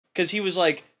because he was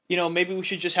like, maybe we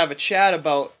should just have a chat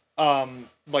about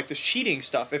like this cheating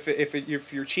stuff,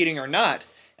 if you're cheating or not.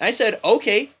 And I said,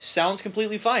 okay, sounds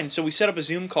completely fine. So we set up a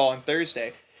Zoom call on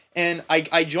Thursday, and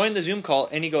I joined the Zoom call,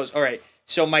 and he goes, all right,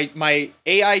 so my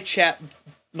AI chat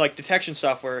like detection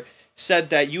software said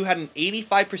that you had an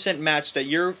 85% match that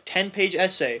your 10-page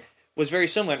essay was very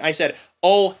similar. And I said,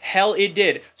 oh, hell it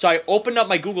did. So I opened up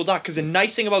my Google Doc, because the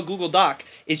nice thing about Google Doc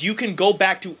is you can go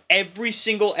back to every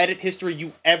single edit history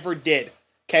you ever did.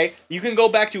 Okay? You can go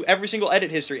back to every single edit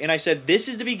history. And I said, this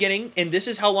is the beginning, and this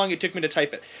is how long it took me to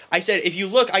type it. I said, if you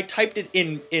look, I typed it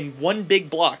in one big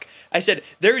block. I said,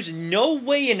 there's no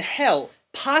way in hell,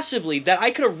 possibly, that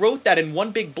I could have wrote that in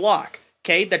one big block,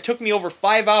 okay? That took me over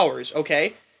 5 hours,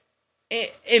 okay?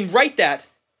 And write that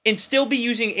and still be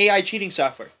using AI cheating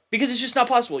software. Because it's just not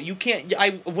possible. You can't,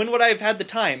 when would I have had the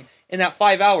time in that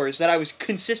 5 hours that I was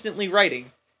consistently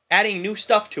writing, adding new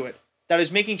stuff to it, that I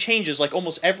was making changes like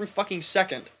almost every fucking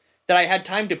second, that I had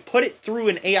time to put it through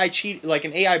an AI like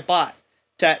an AI bot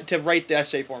to write the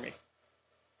essay for me.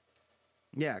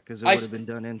 Yeah, because it would have been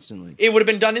done instantly. It would have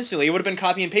been done instantly. It would have been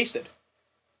copy and pasted.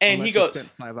 And unless he goes, you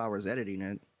spent 5 hours editing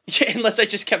it. Yeah, unless I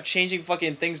just kept changing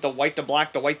fucking things to white to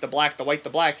black, to white to black, to white to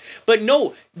black. But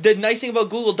no, the nice thing about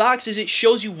Google Docs is it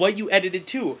shows you what you edited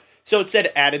to. So it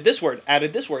said, added this word,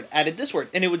 added this word, added this word.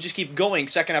 And it would just keep going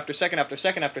second after second after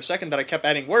second after second that I kept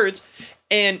adding words.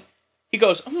 And he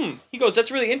goes,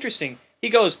 that's really interesting. He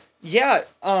goes, yeah,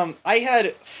 I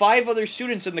had 5 other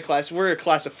students in the class. We're a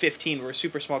class of 15. We're a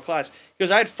super small class. He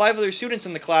goes, I had 5 other students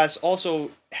in the class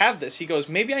also have this. He goes,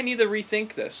 maybe I need to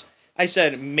rethink this. I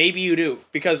said, maybe you do.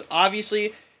 Because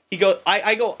obviously, he goes,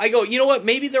 I go, you know what?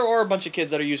 Maybe there are a bunch of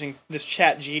kids that are using this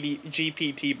chat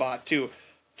GPT bot to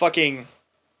fucking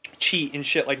cheat and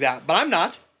shit like that. But I'm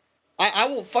not. I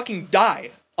will fucking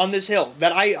die on this hill.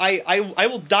 That I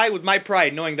will die with my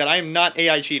pride knowing that I am not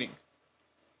AI cheating.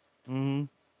 Mm-hmm.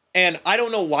 And I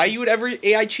don't know why you would ever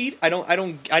AI cheat. I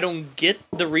don't get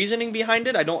the reasoning behind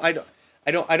it. I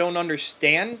don't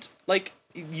understand, like,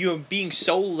 you being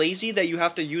so lazy that you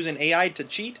have to use an AI to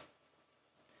cheat.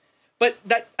 But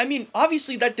that, I mean,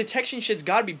 obviously that detection shit's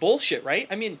gotta be bullshit, right?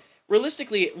 I mean,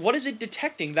 realistically, what is it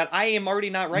detecting that I am already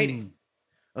not writing?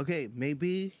 Okay,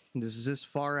 maybe this is just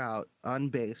far out,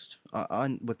 unbased,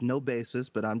 with no basis,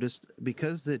 but I'm just,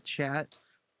 because the chat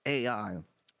AI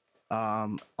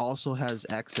also has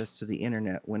access to the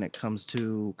internet when it comes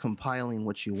to compiling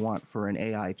what you want for an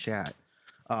AI chat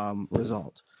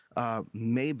result.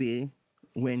 Maybe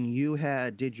when you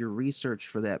did your research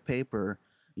for that paper,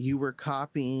 you were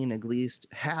copying at least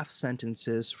half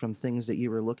sentences from things that you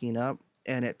were looking up,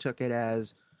 and it took it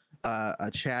as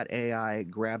a chat AI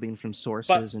grabbing from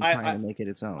sources and trying to make it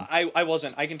its own. I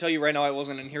wasn't. I can tell you right now I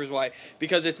wasn't, and here's why.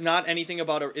 Because it's not anything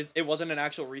about it wasn't an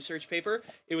actual research paper.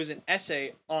 It was an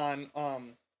essay on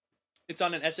it's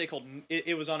on an essay called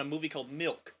it was on a movie called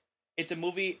Milk. It's a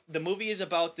movie. The movie is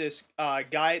about this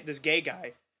this gay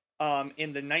guy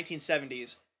in the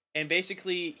 1970s, and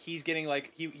basically he's getting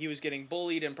like he was getting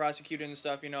bullied and prosecuted and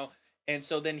stuff, and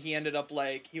so then he ended up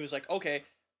like he was like, okay,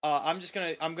 I'm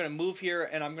gonna move here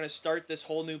and I'm gonna start this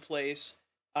whole new place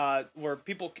where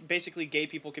basically gay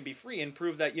people can be free and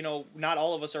prove that not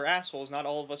all of us are assholes, not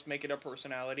all of us make it a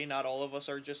personality, not all of us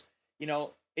are just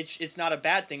it's not a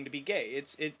bad thing to be gay.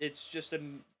 It's just a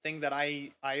thing that I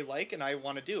like and I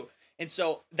want to do. And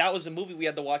so that was a movie we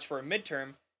had to watch for a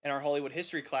midterm in our Hollywood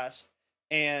history class.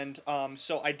 And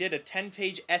so I did a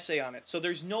 10-page essay on it. So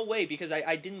there's no way, because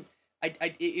I didn't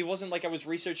it wasn't like I was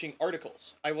researching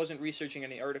articles. I wasn't researching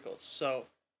any articles. So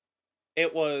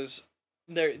it was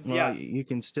there. Well, yeah. You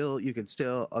could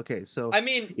still okay. So I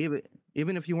mean,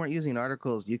 even if you weren't using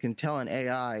articles, you can tell an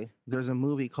AI. There's a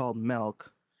movie called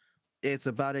Milk. It's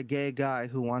about a gay guy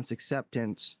who wants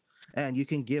acceptance, and you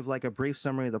can give like a brief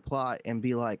summary of the plot and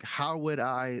be like, how would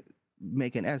I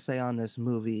make an essay on this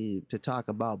movie to talk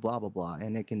about blah blah blah,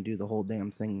 and it can do the whole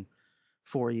damn thing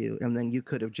for you. And then you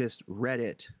could have just read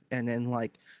it and then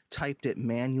like typed it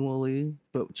manually,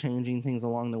 but changing things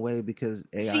along the way because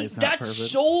AI is not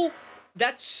perfect.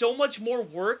 That's so much more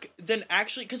work than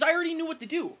actually, because I already knew what to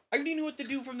do. I already knew what to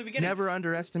do from the beginning. Never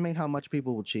underestimate how much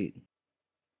people will cheat.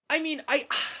 I mean,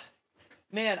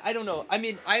 man, I don't know. I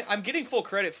mean, I'm getting full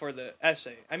credit for the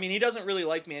essay. I mean, he doesn't really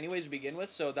like me anyways to begin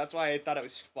with, so that's why I thought I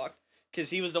was fucked. Because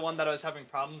he was the one that I was having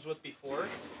problems with before,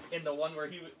 in the one where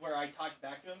I talked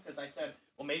back to him, because I said,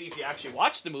 well, maybe if you actually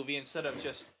watch the movie instead of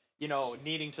just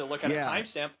needing to look at a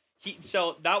timestamp.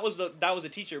 So that was a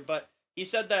teacher, but he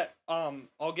said that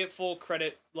I'll get full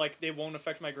credit, like they won't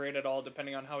affect my grade at all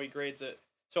depending on how he grades it.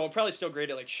 So I'll probably still grade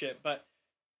it like shit. But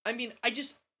I mean,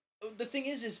 the thing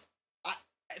is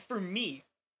for me,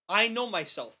 I know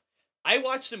myself. I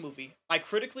watched the movie. I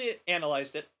critically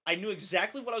analyzed it. I knew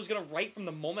exactly what I was gonna write from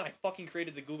the moment I fucking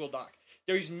created the Google Doc.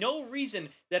 There's no reason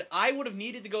that I would have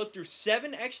needed to go through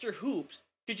 7 extra hoops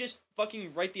to just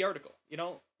fucking write the article. You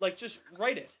know, like just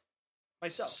write it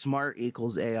myself. Smart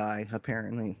equals AI,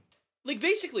 apparently. Like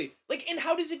basically, like, and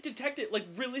how does it detect it? Like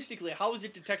realistically, how is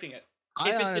it detecting it?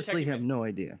 I honestly have no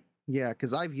idea. Yeah,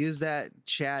 because I've used that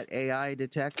chat AI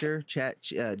detector, chat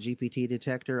GPT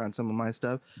detector on some of my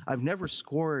stuff. I've never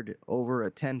scored over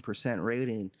a 10%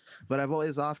 rating, but I've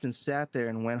always often sat there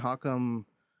and went, how come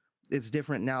it's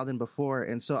different now than before?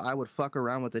 And so I would fuck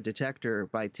around with the detector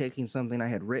by taking something I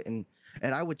had written,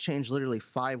 and I would change literally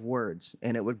 5 words,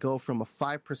 and it would go from a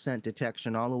 5%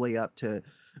 detection all the way up to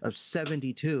a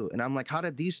 72. And I'm like, how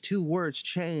did these 2 words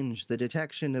change the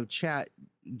detection of chat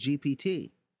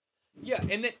GPT? Yeah,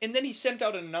 and then he sent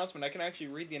out an announcement. I can actually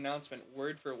read the announcement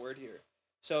word for word here.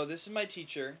 So this is my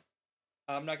teacher.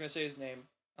 I'm not going to say his name.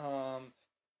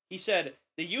 He said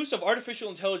the use of artificial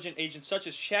intelligence agents such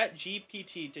as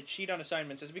ChatGPT to cheat on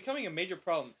assignments is becoming a major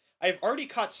problem. I have already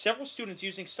caught several students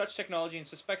using such technology and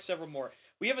suspect several more.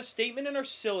 We have a statement in our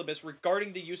syllabus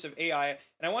regarding the use of AI, and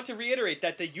I want to reiterate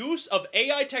that the use of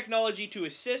AI technology to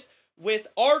assist with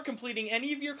or completing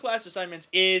any of your class assignments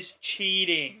is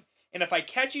cheating. And if I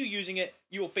catch you using it,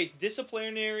 you will face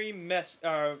disciplinary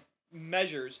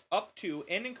measures up to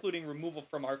and including removal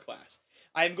from our class.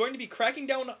 I am going to be cracking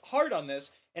down hard on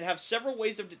this and have several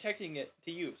ways of detecting it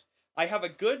to use. I have a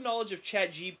good knowledge of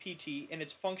ChatGPT and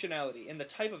its functionality and the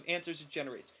type of answers it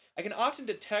generates. I can often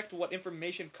detect what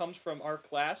information comes from our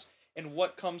class and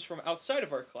what comes from outside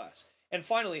of our class. And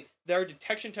finally, there are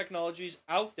detection technologies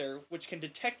out there which can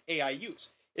detect AI use.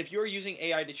 If you are using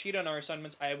AI to cheat on our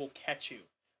assignments, I will catch you.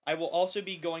 I will also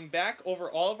be going back over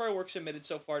all of our work submitted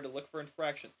so far to look for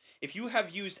infractions. If you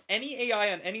have used any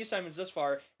AI on any assignments thus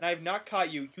far and I have not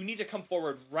caught you, you need to come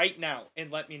forward right now and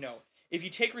let me know. If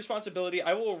you take responsibility,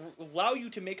 I will allow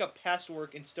you to make up past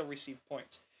work and still receive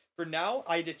points. For now, if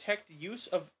I detect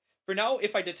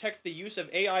the use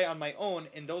of AI on my own,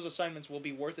 and those assignments will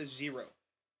be worth a 0,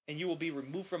 and you will be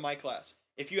removed from my class.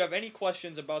 If you have any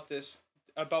questions about this,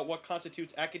 about what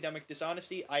constitutes academic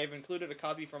dishonesty, I have included a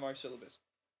copy from our syllabus.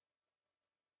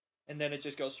 And then it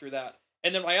just goes through that.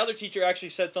 And then my other teacher actually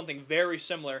said something very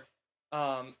similar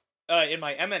in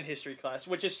my MN history class,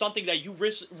 which is something that you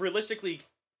realistically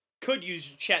could use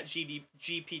Chat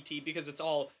GPT because it's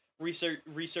all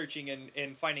researching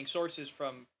and finding sources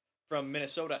from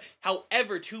Minnesota.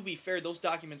 However, to be fair, those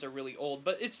documents are really old,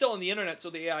 but it's still on the internet, so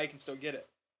the AI can still get it.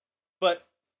 But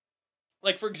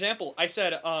like for example, I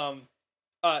said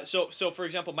so for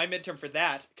example, my midterm for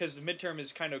that, because the midterm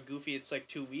is kind of goofy, it's like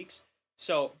 2 weeks.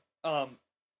 So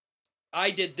I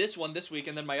did this one this week,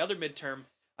 and then my other midterm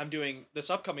I'm doing this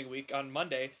upcoming week on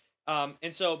Monday.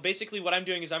 And so basically what I'm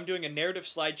doing is I'm doing a narrative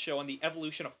slideshow on the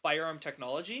evolution of firearm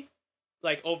technology,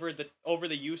 like over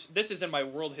the use. This is in my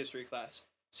world history class.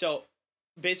 So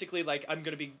basically, like, I'm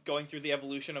going to be going through the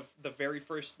evolution of the very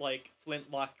first, like,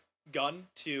 flintlock gun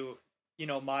to,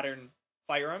 modern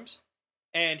firearms.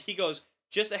 And he goes,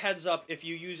 just a heads up, if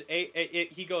you use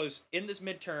he goes, in this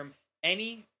midterm,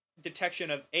 any detection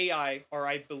of AI, or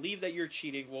I believe that you're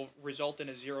cheating, will result in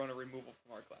a 0 and a removal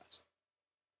from our class.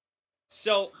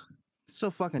 So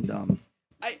fucking dumb.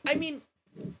 I mean,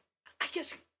 I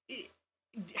guess,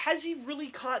 has he really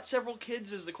caught several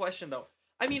kids is the question, though.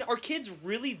 I mean, are kids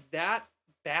really that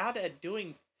bad at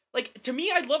doing, like, to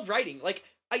me, I love writing. Like,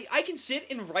 I can sit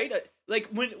and write like,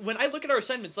 when I look at our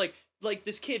assignments, like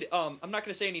this kid, I'm not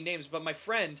going to say any names, but my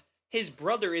friend, his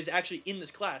brother is actually in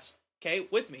this class, okay,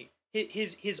 with me.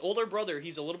 His older brother,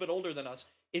 he's a little bit older than us,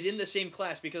 is in the same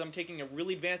class because I'm taking a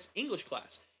really advanced English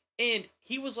class. And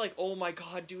he was like, oh my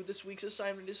god, dude, this week's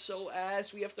assignment is so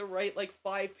ass. We have to write like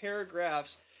 5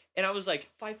 paragraphs. And I was like,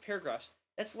 5 paragraphs?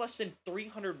 That's less than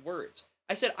 300 words.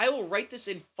 I said, I will write this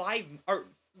in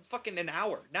fucking an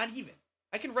hour. Not even.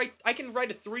 I can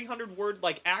write a 300 word,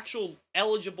 like, actual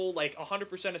eligible, like,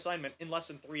 100% assignment in less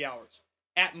than 3 hours.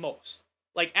 At most.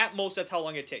 Like, at most, that's how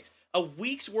long it takes. A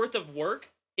week's worth of work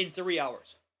in 3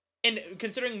 hours. And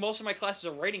considering most of my classes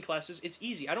are writing classes, it's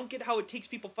easy. I don't get how it takes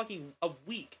people fucking a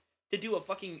week to do a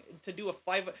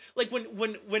 5, like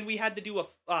when we had to do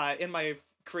in my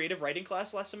creative writing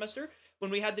class last semester,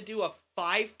 when we had to do a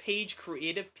 5-page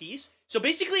creative piece. So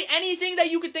basically anything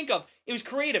that you could think of, it was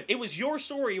creative. It was your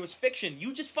story. It was fiction.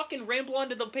 You just fucking ramble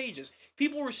onto the pages.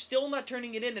 People were still not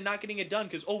turning it in and not getting it done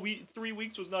because 3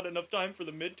 weeks was not enough time for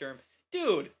the midterm.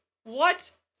 Dude,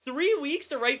 what? 3 weeks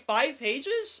to write 5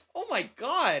 pages? Oh my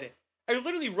god. I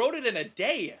literally wrote it in a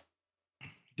day.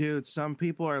 Dude, some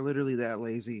people are literally that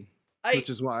lazy. I which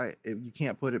is why you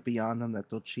can't put it beyond them that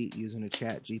they'll cheat using a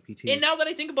chat GPT. and now that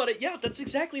I think about it, yeah, that's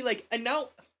exactly like. And now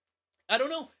I don't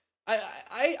know.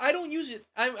 I don't use it.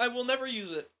 I will never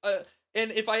use it.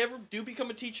 And if I ever do become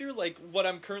a teacher, like what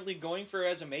I'm currently going for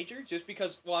as a major, just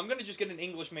because, well, I'm gonna just get an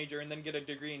English major and then get a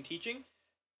degree in teaching.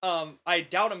 I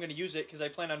doubt I'm gonna use it because I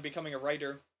plan on becoming a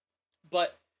writer.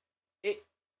 But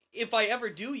if I ever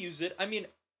do use it, I mean,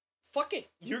 fuck it.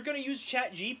 You're gonna use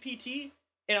Chat GPT,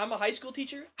 and I'm a high school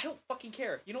teacher. I don't fucking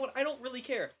care. You know what? I don't really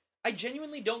care. I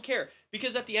genuinely don't care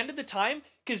because at the end of the time,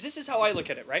 because this is how I look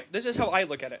at it, right? This is how I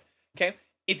look at it. Okay,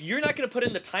 if you're not gonna put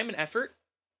in the time and effort,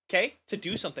 okay, to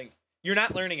do something, you're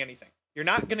not learning anything. You're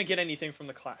not gonna get anything from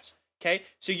the class. Okay,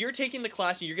 so you're taking the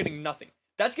class and you're getting nothing.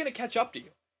 That's gonna catch up to you.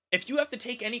 If you have to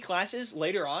take any classes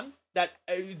later on that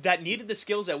needed the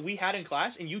skills that we had in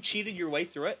class and you cheated your way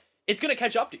through it, it's gonna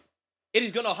catch up to you. It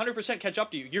is gonna 100% catch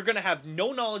up to you. You're gonna have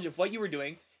no knowledge of what you were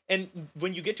doing, and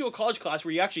when you get to a college class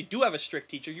where you actually do have a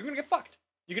strict teacher, you're gonna get fucked.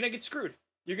 You're gonna get screwed.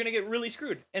 You're gonna get really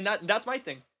screwed, and that's my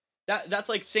thing. That's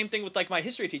like same thing with like my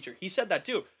history teacher. He said that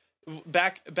too,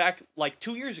 back like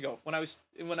 2 years ago when I was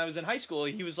in high school.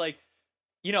 He was like,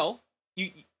 you know,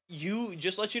 you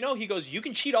just let you know. He goes, you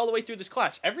can cheat all the way through this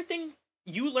class. Everything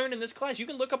you learn in this class, you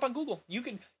can look up on Google. You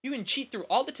can cheat through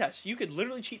all the tests. You could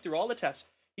literally cheat through all the tests.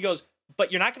 He goes,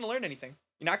 but you're not going to learn anything.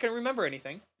 You're not going to remember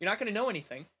anything. You're not going to know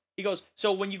anything. He goes,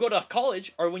 so when you go to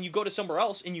college or when you go to somewhere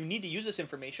else and you need to use this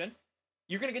information,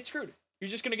 you're going to get screwed. You're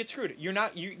just going to get screwed. You're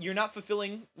not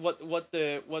fulfilling what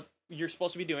you're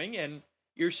supposed to be doing, and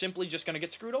you're simply just going to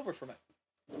get screwed over from it.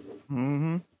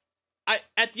 Mm-hmm.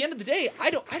 At the end of the day, I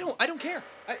don't care.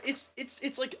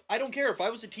 It's like I don't care. If I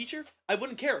was a teacher, I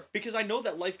wouldn't care because I know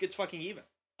that life gets fucking even.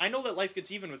 I know that life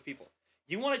gets even with people.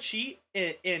 You want to cheat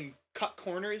and cut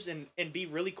corners and be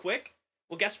really quick?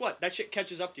 Well, guess what? That shit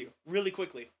catches up to you really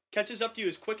quickly. Catches up to you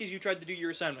as quick as you tried to do your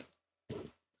assignment.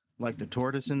 Like the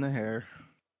tortoise in the hare.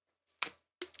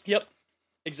 Yep,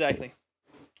 exactly.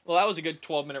 Well, that was a good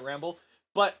 12-minute ramble.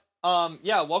 But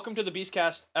yeah, welcome to the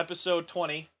Beastcast, episode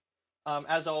 20.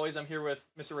 As always, I'm here with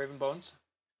Mr. Ravenbones.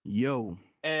 Yo.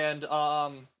 And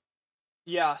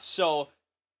yeah, so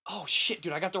oh shit,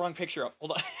 dude, I got the wrong picture up.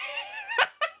 Hold on.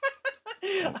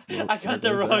 I got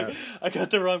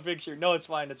the wrong picture. No, it's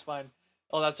fine.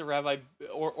 Oh, that's a Rabbi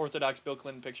Orthodox Bill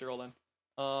Clinton picture. Hold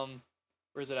on.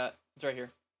 Where's it at? It's right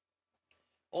here.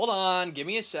 Hold on, give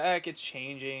me a sec. It's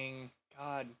changing.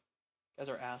 God, you guys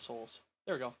are assholes.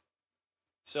 There we go.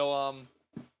 So oh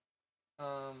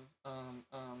yeah,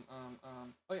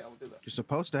 we'll do that. You're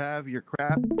supposed to have your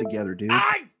crap together, dude.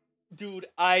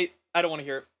 I don't want to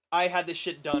hear it. I had this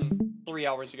shit done 3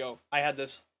 hours ago. I had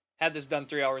this done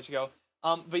 3 hours ago.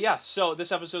 But yeah, so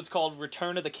this episode's called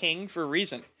Return of the King for a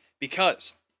reason.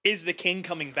 Because is the king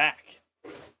coming back?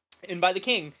 And by the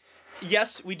king,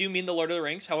 yes, we do mean the Lord of the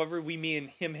Rings. However, we mean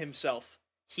him himself.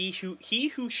 He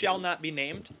who shall not be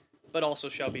named, but also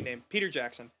shall be named. Peter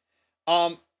Jackson.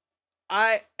 I'm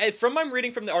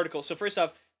reading from the article. So first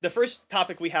off, the first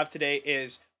topic we have today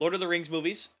is Lord of the Rings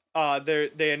movies.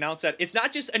 They announced that it's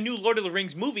not just a new Lord of the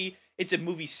Rings movie, it's a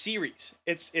movie series.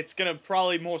 It's gonna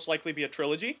probably most likely be a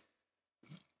trilogy.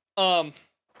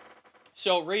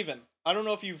 So Raven, I don't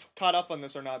know if you've caught up on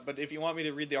this or not, but if you want me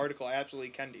to read the article, I absolutely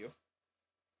can to you.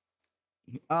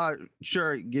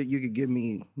 Sure.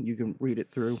 You can read it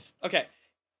through. Okay.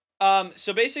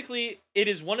 So basically, it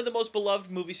is one of the most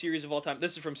beloved movie series of all time.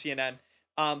 This is from CNN.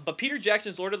 But Peter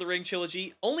Jackson's Lord of the Rings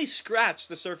trilogy only scratched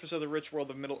the surface of the rich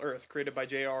world of Middle-earth created by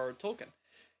J.R.R. Tolkien.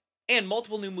 And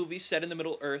multiple new movies set in the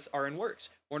Middle-earth are in works.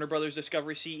 Warner Brothers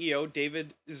Discovery CEO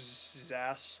David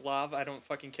Zaslav, I don't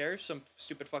fucking care, some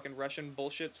stupid fucking Russian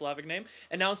bullshit Slavic name,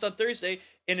 announced on Thursday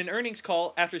in an earnings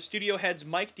call after studio heads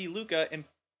Mike DeLuca and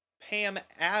Pam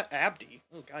Abdi,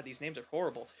 oh god, these names are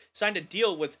horrible, signed a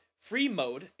deal with Free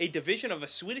Mode, a division of a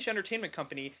Swedish entertainment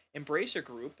company, Embracer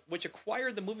Group, which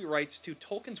acquired the movie rights to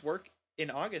Tolkien's work in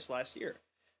August last year.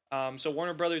 So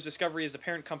Warner Brothers Discovery is the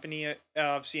parent company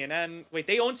of CNN. Wait,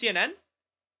 they own CNN?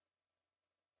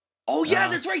 Oh yeah,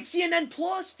 that's right, CNN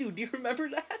Plus, dude. Do you remember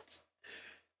that?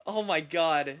 Oh my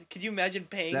god. Could you imagine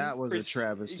paying That was a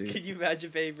travesty. Could you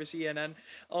imagine paying for CNN?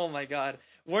 Oh my god.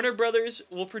 Warner Brothers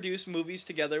will produce movies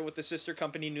together with the sister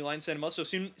company New Line Cinema.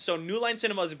 So New Line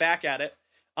Cinema is back at it,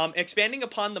 expanding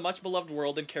upon the much beloved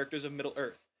world and characters of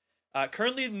Middle-earth.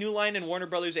 Currently, New Line and Warner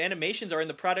Brothers Animations are in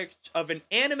the product of an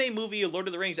anime movie of Lord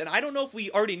of the Rings, and I don't know if we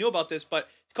already knew about this, but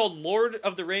it's called Lord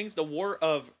of the Rings: The War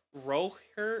of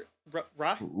Rohirrim.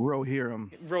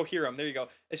 Rohirrim, there you go.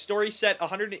 A story set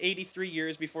 183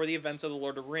 years before the events of the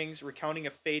Lord of the Rings, recounting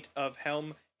a fate of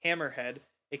Helm Hammerhead,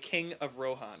 a king of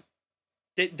Rohan.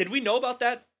 Did we know about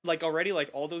that, like, already, like,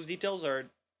 all those details, or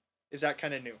Is that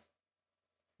kind of new?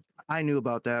 I knew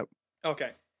about that.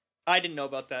 Okay. I didn't know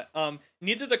about that.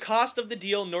 Neither the cost of the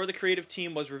deal nor the creative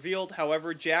team was revealed.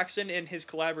 However, Jackson and his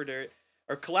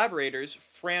collaborators,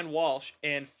 Fran Walsh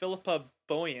and Philippa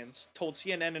Boyens, told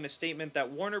CNN in a statement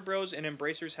that Warner Bros. And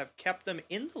Embracers have kept them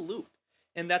in the loop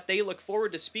and that they look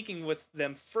forward to speaking with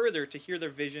them further to hear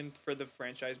their vision for the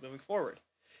franchise moving forward.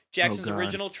 Jackson's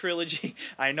original trilogy.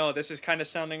 I know this is kind of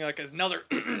sounding like another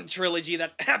trilogy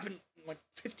that happened like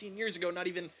 15 years ago. Not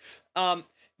even.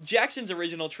 Jackson's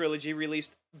original trilogy,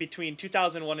 released between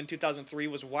 2001 and 2003,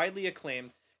 was widely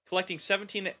acclaimed, collecting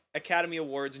 17 Academy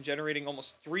Awards and generating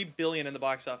almost $3 billion in the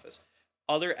box office.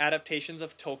 Other adaptations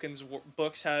of Tolkien's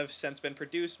books have since been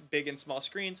produced, big and small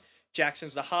screens.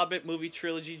 Jackson's The Hobbit movie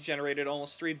trilogy generated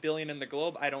almost $3 billion in the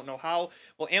globe. I don't know how.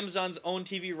 Well, Amazon's own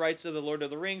TV rights to The Lord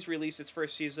of the Rings released its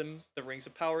first season, The Rings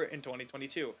of Power, in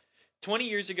 2022. 20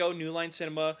 years ago, New Line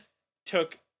Cinema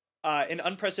took an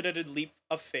unprecedented leap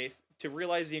of faith to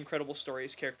realize the incredible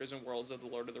stories, characters, and worlds of the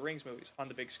Lord of the Rings movies on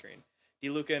the big screen.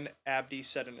 DeLuca and Abdi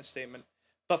said in a statement,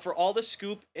 But for all the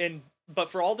scope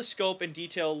and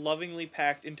detail lovingly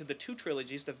packed into the two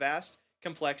trilogies, the vast,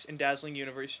 complex, and dazzling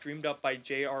universe dreamed up by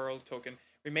J.R.R. Tolkien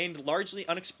remained largely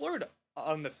unexplored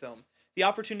on the film. The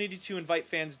opportunity to invite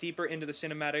fans deeper into the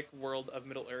cinematic world of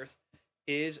Middle-earth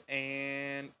is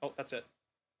an... Oh, that's it.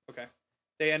 Okay.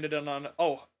 They ended on...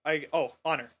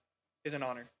 honor. Is an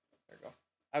honor. There we go.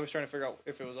 I was trying to figure out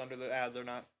if it was under the ads or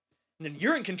not. And then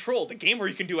You're in Control, the game where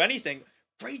you can do anything.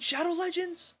 Raid Shadow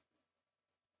Legends?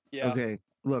 Yeah. Okay,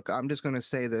 look, I'm just going to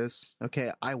say this. Okay,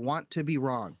 I want to be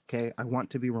wrong. Okay, I want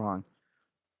to be wrong.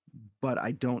 But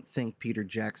I don't think Peter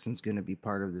Jackson's going to be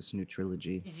part of this new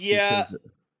trilogy. Yeah,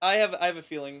 I have a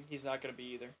feeling he's not going to be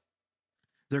either.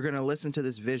 They're going to listen to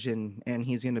this vision, and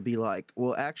he's going to be like,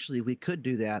 well, actually, we could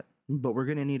do that, but we're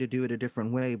going to need to do it a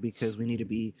different way because we need to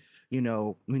be, we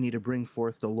need to bring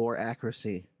forth the lore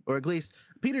accuracy. Or at least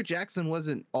Peter Jackson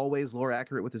wasn't always lore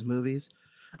accurate with his movies.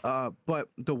 But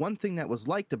the one thing that was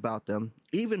liked about them,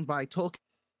 even by Tolkien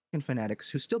fanatics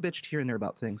who still bitched here and there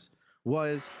about things,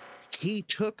 was he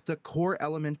took the core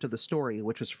element of the story,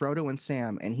 which was Frodo and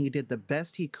Sam, and he did the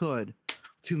best he could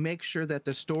to make sure that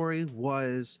the story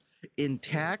was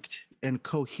intact and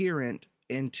coherent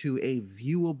into a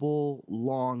viewable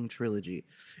long trilogy.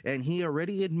 And he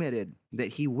already admitted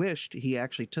that he wished he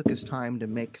actually took his time to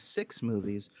make 6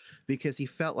 movies because he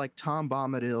felt like Tom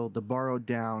Bombadil, The Borrowed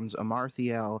Downs,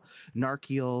 Amarthael,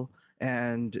 Narkiel,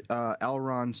 and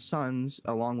Elrond's sons,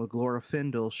 along with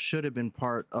Glorfindel, should have been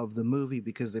part of the movie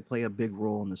because they play a big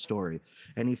role in the story.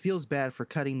 And he feels bad for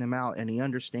cutting them out, and he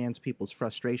understands people's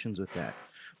frustrations with that.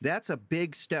 That's a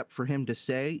big step for him to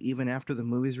say, even after the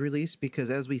movie's release, because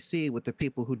as we see with the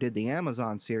people who did the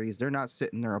Amazon series, they're not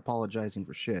sitting there apologizing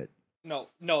for shit. No,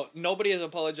 nobody has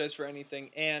apologized for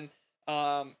anything. And,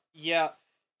 yeah,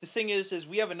 the thing is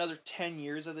we have another 10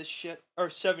 years of this shit, or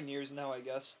 7 years now, I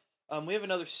guess. We have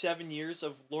another 7 years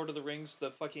of Lord of the Rings, the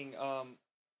fucking,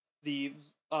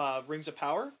 Rings of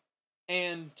Power.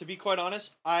 And to be quite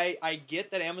honest, I get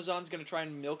that Amazon's going to try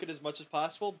and milk it as much as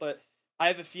possible, but I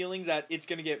have a feeling that it's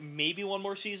going to get maybe one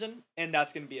more season, and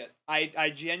that's going to be it.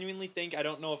 I genuinely think, I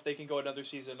don't know if they can go another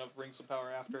season of Rings of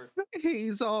Power after.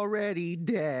 He's already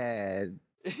dead.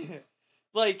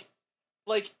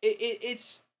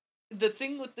 It's... The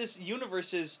thing with this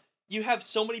universe is, you have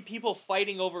so many people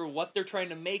fighting over what they're trying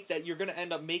to make that you're going to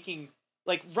end up making...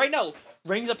 Like, right now,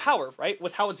 Rings of Power, right,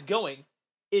 with how it's going,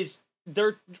 is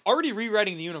they're already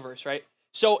rewriting the universe, right?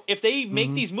 So if they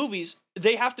make these movies,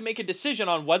 they have to make a decision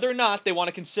on whether or not they want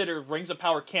to consider Rings of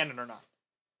Power canon or not.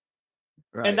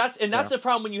 Right. And that's the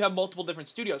problem when you have multiple different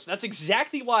studios. That's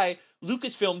exactly why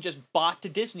Lucasfilm just bought to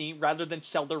Disney rather than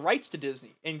sell their rights to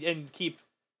Disney and keep,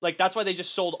 like, that's why they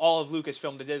just sold all of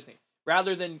Lucasfilm to Disney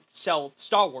rather than sell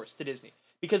Star Wars to Disney,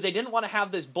 because they didn't want to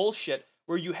have this bullshit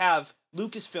where you have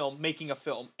Lucasfilm making a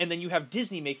film and then you have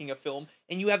Disney making a film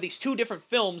and you have these two different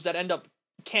films that end up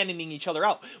canoning each other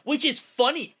out, which is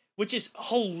funny, which is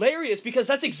hilarious, because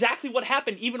that's exactly what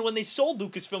happened even when they sold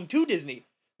Lucasfilm to Disney.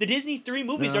 The Disney 3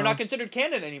 movies are not considered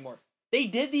canon anymore. They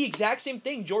did the exact same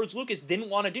thing George Lucas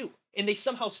didn't want to do, and they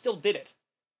somehow still did it.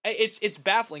 It's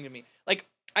baffling to me. Like,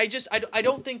 I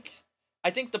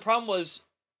think the problem was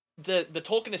the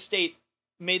Tolkien estate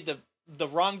made the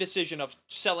wrong decision of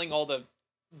selling all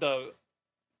the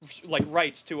like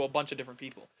rights to a bunch of different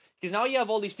people. Because now you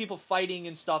have all these people fighting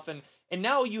and stuff, and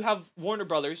now you have Warner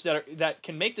Brothers that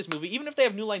can make this movie. Even if they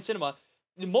have New Line Cinema,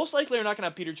 most likely are not going to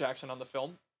have Peter Jackson on the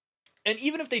film. And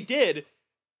even if they did,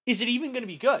 is it even going to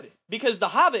be good? Because The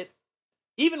Hobbit,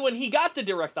 even when he got to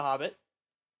direct The Hobbit,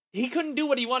 he couldn't do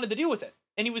what he wanted to do with it.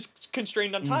 And he was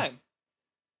constrained on time.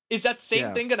 Is that same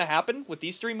Yeah. thing gonna happen with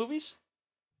these 3 movies?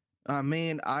 I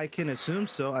mean, I can assume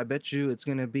so. I bet you it's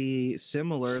going to be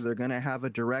similar. They're going to have a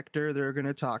director they're going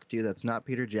to talk to that's not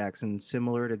Peter Jackson,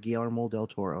 similar to Guillermo del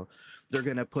Toro. They're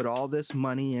going to put all this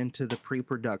money into the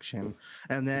pre-production,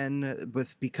 and then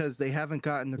because they haven't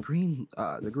gotten the green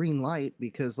light,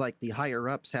 because like the higher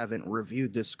ups haven't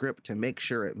reviewed the script to make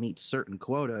sure it meets certain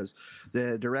quotas,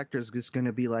 the director's just going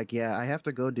to be like, "Yeah, I have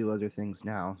to go do other things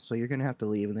now, so you're going to have to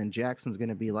leave." And then Jackson's going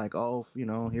to be like, "Oh,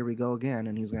 here we go again,"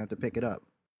 and he's going to have to pick it up.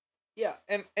 Yeah,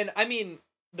 and I mean,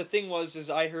 the thing was, is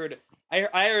I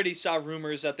already saw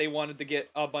rumors that they wanted to get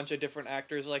a bunch of different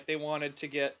actors. Like they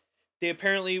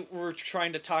apparently were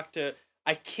trying to talk to.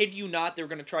 I kid you not, they were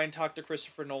going to try and talk to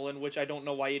Christopher Nolan, which I don't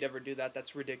know why you'd ever do that.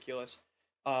 That's ridiculous.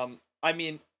 I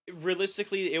mean,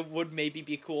 realistically, it would maybe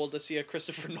be cool to see a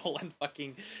Christopher Nolan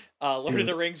fucking Lord of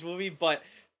the Rings movie, but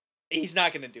he's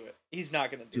not going to do it. He's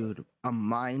not going to do it. Dude, a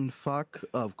mind fuck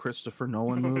of Christopher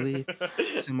Nolan movie,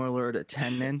 similar to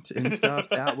Tenet and stuff.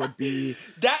 That would be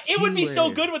it would be so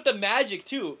hilarious. good with the magic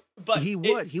too. But he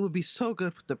would be so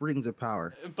good with the Rings of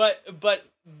Power. But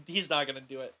he's not gonna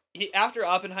do it. After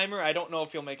Oppenheimer, I don't know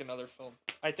if he'll make another film.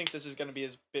 I think this is gonna be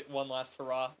his one last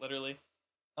hurrah, literally.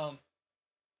 Who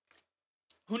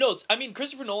knows? I mean,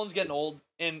 Christopher Nolan's getting old,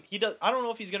 and he does. I don't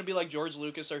know if he's gonna be like George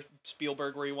Lucas or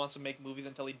Spielberg, where he wants to make movies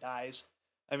until he dies.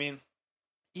 I mean,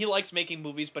 he likes making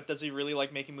movies, but does he really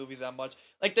like making movies that much?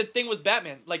 Like the thing with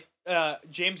Batman, like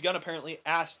James Gunn apparently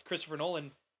asked Christopher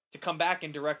Nolan to come back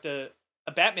and direct a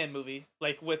Batman movie,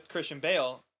 like with Christian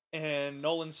Bale, and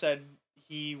Nolan said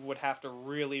he would have to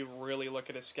really, really look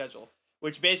at his schedule,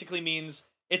 which basically means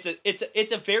it's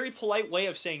a very polite way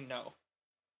of saying no.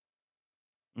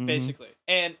 Basically,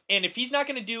 and if he's not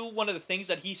going to do one of the things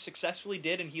that he successfully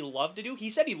did and he loved to do, he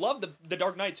said he loved the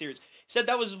Dark Knight series. He said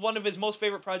that was one of his most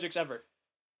favorite projects ever.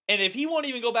 And if he won't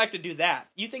even go back to do that,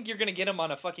 you think you're going to get him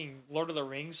on a fucking Lord of the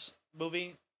Rings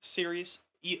movie series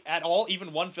at all?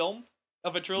 Even one film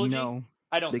of a trilogy? No,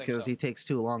 I don't think so. Because he takes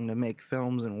too long to make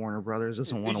films, and Warner Brothers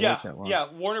doesn't want to wait that long. Yeah,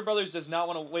 Warner Brothers does not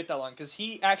want to wait that long because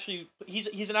he's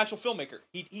an actual filmmaker.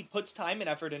 He puts time and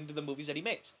effort into the movies that he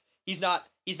makes. He's not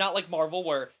like Marvel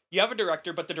where you have a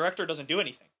director, but the director doesn't do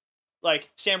anything. Like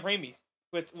Sam Raimi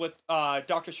with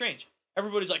Doctor Strange.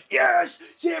 Everybody's like, yes,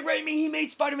 Sam Raimi, he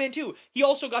made Spider-Man 2. He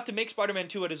also got to make Spider-Man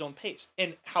 2 at his own pace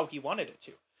and how he wanted it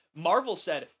to. Marvel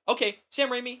said, okay, Sam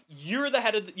Raimi, you're the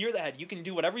head. You can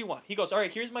do whatever you want. He goes, all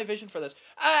right, here's my vision for this.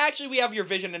 Actually, we have your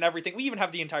vision and everything. We even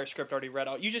have the entire script already read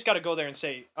out. You just got to go there and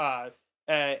say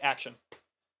action.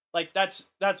 Like, that's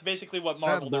basically what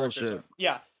Marvel directors are.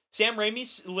 Yeah. Sam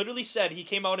Raimi literally said, he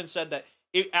came out and said that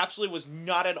it absolutely was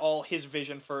not at all his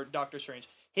vision for Doctor Strange.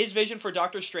 His vision for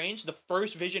Doctor Strange, the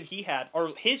first vision he had,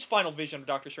 or his final vision of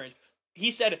Doctor Strange,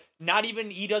 he said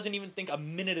he doesn't even think a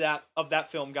minute of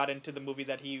that film got into the movie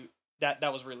that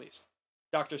was released.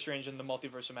 Doctor Strange and the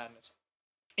Multiverse of Madness.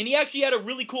 And he actually had a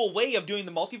really cool way of doing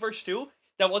the multiverse too,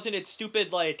 that wasn't its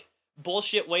stupid, like,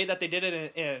 bullshit way that they did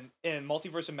it in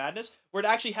Multiverse of Madness, where it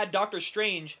actually had Doctor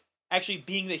Strange actually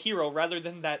being the hero rather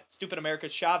than that stupid America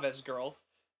Chavez girl.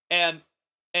 And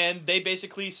they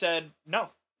basically said, no,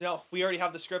 we already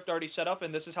have the script already set up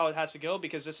and this is how it has to go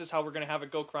because this is how we're going to have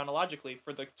it go chronologically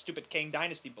for the stupid Kang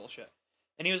Dynasty bullshit.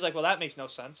 And he was like, well, that makes no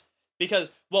sense. Because,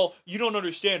 well, you don't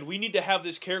understand. We need to have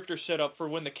this character set up for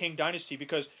when the Kang Dynasty,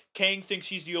 because Kang thinks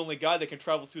he's the only guy that can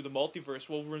travel through the multiverse.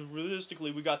 Well,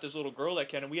 realistically, we got this little girl that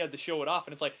can, and we had to show it off.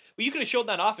 And it's like, well, you could have showed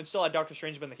that off and still had Doctor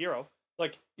Strange been the hero.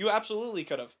 Like, you absolutely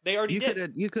could have. They already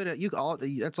did.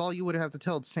 That's all you would have to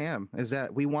tell Sam is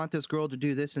that we want this girl to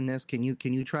do this and this. Can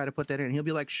you try to put that in? And he'll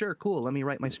be like, sure, cool. Let me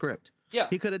write my script. Yeah.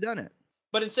 He could have done it.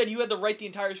 But instead, you had to write the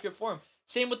entire script for him.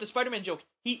 Same with the Spider-Man joke.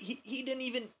 He didn't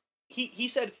even, he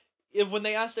said, when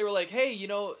they asked, they were like, hey,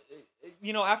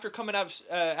 after coming out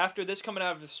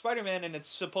of Spider-Man, and it's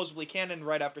supposedly canon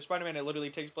right after Spider-Man, it literally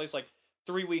takes place like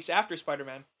 3 weeks after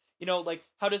Spider-Man. Like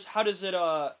how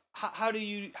do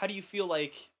you feel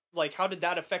like how did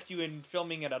that affect you in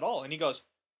filming it at all? And he goes,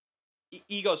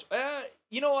 I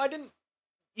didn't.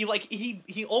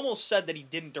 He almost said that he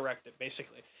didn't direct it.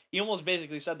 Basically, he almost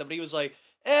basically said that, but he was like,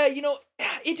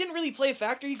 it didn't really play a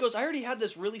factor. He goes, I already had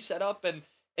this really set up and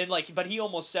but he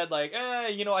almost said like,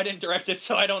 I didn't direct it,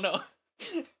 so I don't know.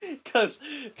 Cause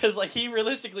like he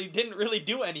realistically didn't really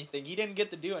do anything. He didn't get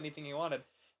to do anything he wanted.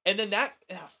 And then that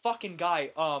fucking guy,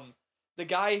 the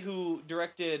guy who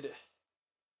directed,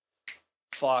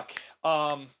 the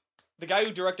guy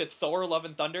who directed Thor: Love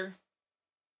and Thunder.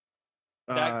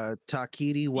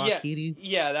 Takeshi Waititi.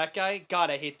 Yeah, that guy. God,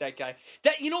 I hate that guy.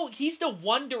 He's the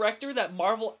one director that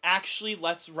Marvel actually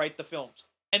lets write the films,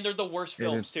 and they're the worst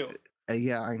films too.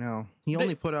 Yeah, I know. He The-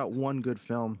 only put out one good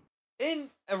film. In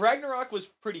Ragnarok was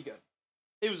pretty good.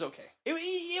 It was okay.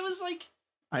 It was like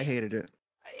I hated it.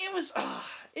 it was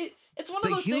it's one of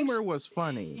The those things. humor was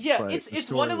funny, Yeah, but the it's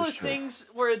one story of was those shit. things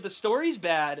where the story's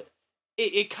bad.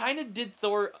 It kind of did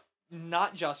Thor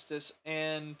not justice,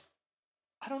 and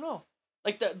I don't know.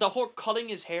 Like the whole cutting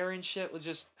his hair and shit was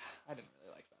just I didn't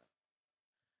really like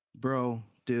that. Bro,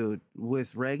 dude,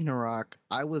 with Ragnarok,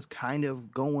 I was kind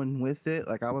of going with it.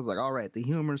 Like, I was like, all right, the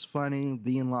humor's funny,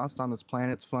 being lost on this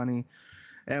planet's funny.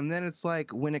 And then it's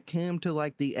like when it came to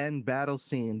like the end battle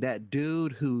scene, that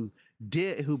dude who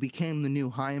became the new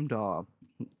Heimdall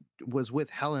was with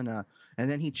Helena, and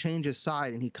then he changes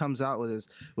side and he comes out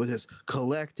with his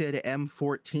collected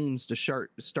M14s to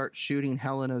start shooting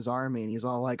Helena's army, and he's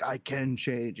all like, I can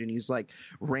change, and he's like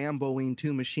Ramboing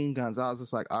two machine guns. I was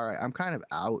just like, all right, I'm kind of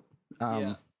out.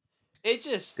 Yeah, it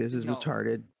just This is no.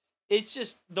 retarded. It's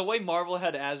just the way Marvel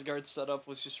had Asgard set up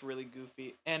was just really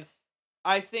goofy, and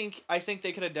I think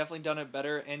they could have definitely done it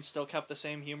better and still kept the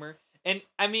same humor. And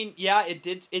I mean, yeah, it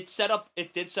did set up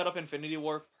Infinity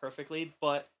War perfectly,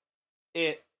 but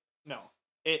it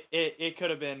could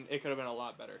have been a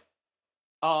lot better.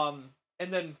 And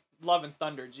then Love and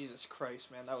Thunder, Jesus Christ,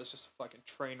 man, that was just a fucking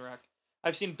train wreck.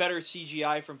 I've seen better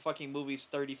CGI from fucking movies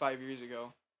 35 years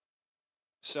ago.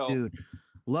 So, Dude,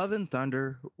 Love and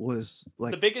Thunder was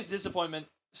like the biggest disappointment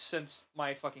since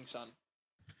my fucking son.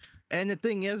 And the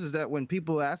thing is that when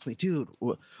people ask me, dude,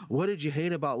 what did you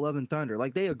hate about Love and Thunder?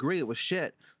 Like, they agree it was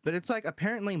shit, but it's like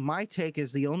apparently my take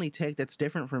is the only take that's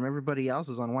different from everybody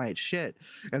else's on why it's shit.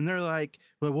 And they're like,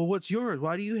 well, what's yours?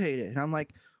 Why do you hate it? And I'm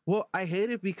like, well, I hate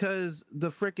it because the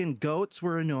freaking goats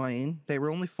were annoying. They were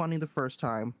only funny the first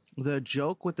time. The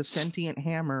joke with the sentient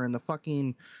hammer and the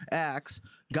fucking axe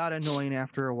got annoying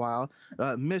after a while.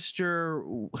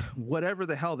 Mr. whatever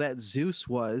the hell that Zeus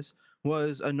was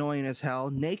annoying as hell.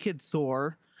 Naked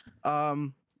Thor,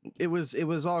 it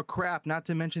was all crap. Not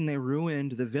to mention they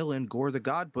ruined the villain Gore the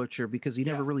God Butcher because you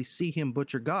never really see him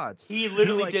butcher gods. He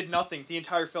literally did nothing the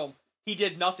entire film. He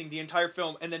did nothing the entire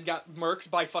film and then got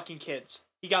murked by fucking kids.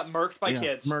 He got murked by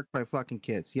kids. Murked by fucking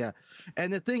kids, yeah.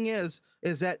 And the thing is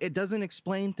that it doesn't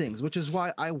explain things, which is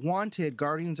why I wanted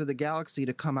Guardians of the Galaxy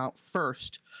to come out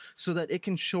first so that it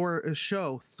can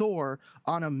show Thor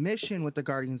on a mission with the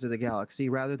Guardians of the Galaxy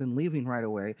rather than leaving right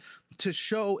away, to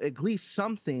show at least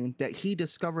something that he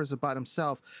discovers about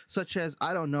himself, such as,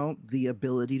 I don't know, the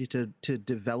ability to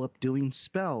develop doing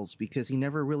spells, because he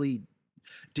never really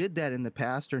did that in the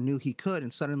past or knew he could,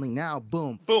 and suddenly now,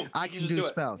 boom, I can do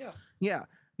spells. Yeah.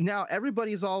 Now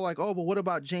everybody's all like, oh, but what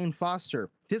about Jane Foster?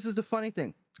 This is the funny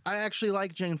thing. I actually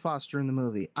like Jane Foster in the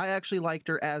movie. I actually liked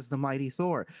her as the Mighty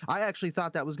Thor. I actually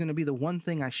thought that was going to be the one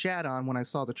thing I shat on when I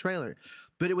saw the trailer.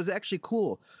 But it was actually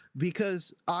cool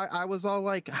because I was all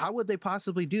like, how would they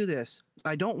possibly do this?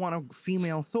 I don't want a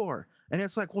female Thor. And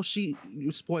it's like, well,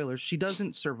 spoilers, she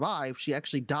doesn't survive. She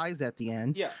actually dies at the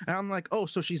end. Yeah. And I'm like, oh,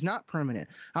 so she's not permanent.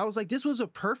 I was like, this was a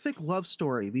perfect love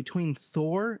story between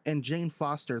Thor and Jane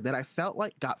Foster that I felt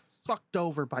like got fucked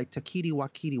over by Taika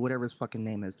Waititi, whatever his fucking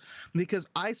name is, because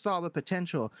I saw the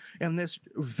potential in this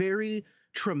very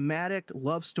traumatic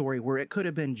love story where it could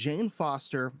have been Jane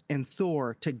Foster and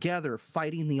Thor together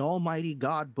fighting the almighty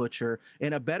God Butcher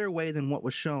in a better way than what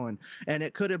was shown. And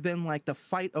it could have been like the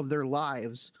fight of their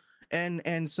lives.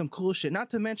 And some cool shit. Not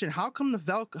to mention, how come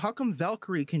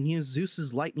Valkyrie can use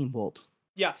Zeus's lightning bolt?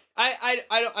 Yeah, I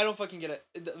don't fucking get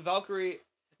it. Valkyrie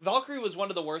was one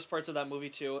of the worst parts of that movie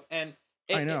too, and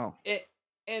I know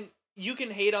and you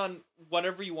can hate on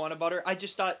whatever you want about her. I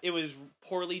just thought it was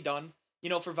poorly done. You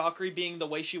know, for Valkyrie being the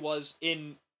way she was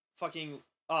in fucking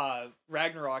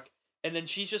Ragnarok, and then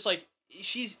she's just like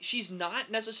she's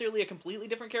not necessarily a completely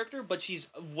different character, but she's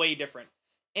way different.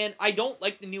 And I don't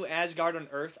like the new Asgard on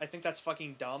Earth. I think that's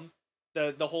fucking dumb.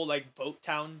 The whole like boat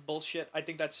town bullshit. I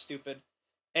think that's stupid.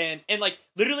 And like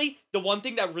literally the one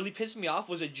thing that really pissed me off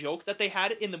was a joke that they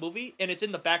had in the movie, and it's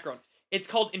in the background. It's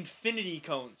called Infinity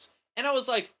Cones. And I was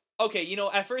like, okay, you know,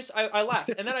 at first I laughed,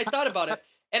 and then I thought about it,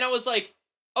 and I was like,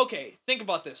 okay, think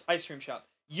about this ice cream shop.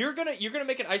 You're gonna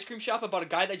make an ice cream shop about a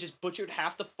guy that just butchered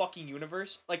half the fucking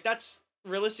universe? Like that's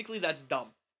dumb.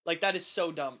 Like, that is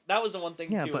so dumb. That was the one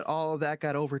thing. Yeah, but all of that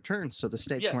got overturned, so the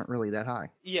stakes weren't really that high.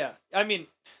 Yeah, I mean,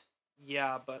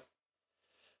 yeah, but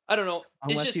I don't know.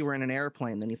 Unless you were in an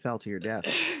airplane, then you fell to your death.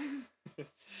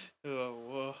 Oh,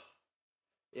 whoa.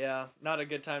 Yeah, not a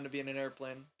good time to be in an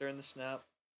airplane during the snap.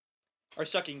 Or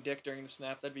sucking dick during the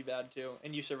snap, that'd be bad too.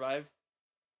 And you survive.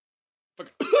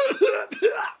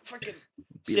 Fucking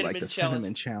be like the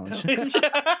cinnamon challenge.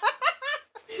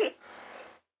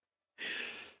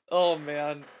 Oh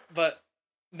man, but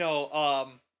no,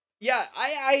 Yeah,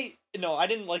 no, I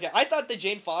didn't like it. I thought that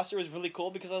Jane Foster was really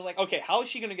cool because I was like, okay, how is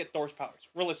she gonna get Thor's powers?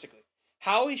 Realistically,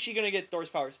 how is she gonna get Thor's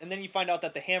powers? And then you find out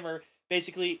that the hammer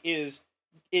basically is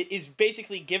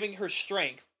basically giving her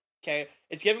strength. Okay,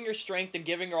 it's giving her strength and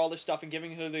giving her all this stuff and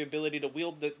giving her the ability to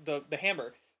wield the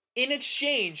hammer. In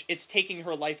exchange, it's taking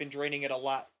her life and draining it a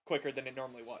lot quicker than it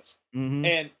normally was. Mm-hmm.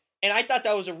 And I thought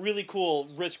that was a really cool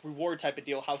risk reward type of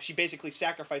deal. How she basically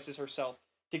sacrifices herself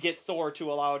to get Thor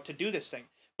to allow it to do this thing.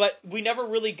 But we never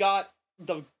really got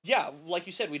like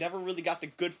you said, we never really got the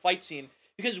good fight scene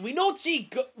because we don't see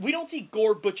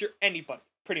Gore butcher anybody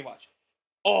pretty much.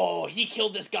 Oh, he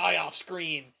killed this guy off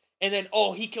screen, and then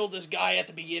oh, he killed this guy at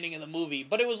the beginning of the movie.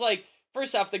 But it was like,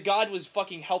 first off, the god was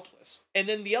fucking helpless, and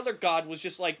then the other god was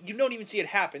just like, you don't even see it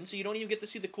happen, so you don't even get to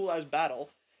see the cool ass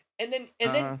battle, and then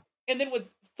with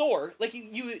Thor, like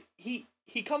he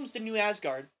comes to New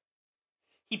Asgard,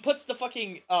 he puts the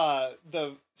fucking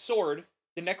the sword,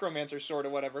 the necromancer sword or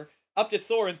whatever, up to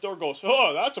Thor, and Thor goes,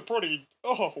 oh, that's a pretty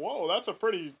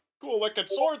cool looking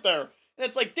sword there, and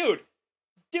it's like, dude,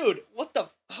 what the?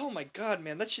 Oh my god,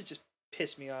 man, that shit just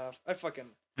pissed me off.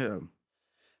 Yeah.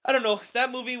 I don't know.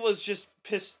 That movie was just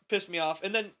pissed me off.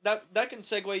 And then that can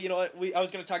segue. You know what? I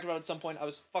was gonna talk about it at some point. I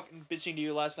was fucking bitching to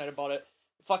you last night about it.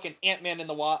 Fucking Ant-Man and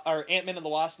the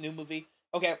Wasp new movie.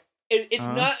 Okay,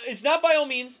 it's not by all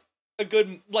means a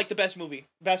good, like, the best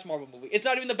Marvel movie. It's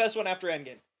not even the best one after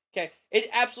Endgame. Okay, it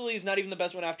absolutely is not even the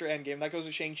best one after Endgame. That goes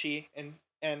to Shang-Chi,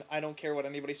 and I don't care what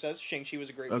anybody says. Shang-Chi was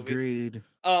a great movie. Agreed.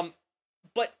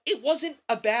 But it wasn't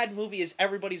a bad movie as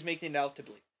everybody's making it out to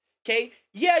be. Okay?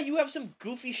 Yeah, you have some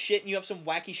goofy shit and you have some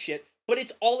wacky shit, but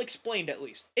it's all explained at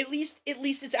least. At least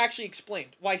it's actually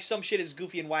explained why some shit is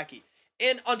goofy and wacky.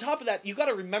 And on top of that, you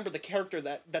gotta remember the character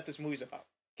that this movie's about.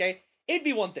 Okay? It'd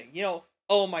be one thing,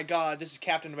 oh my god, this is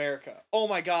Captain America. Oh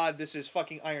my god, this is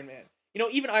fucking Iron Man.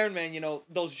 Even Iron Man,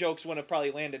 those jokes wouldn't have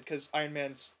probably landed because Iron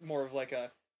Man's more of like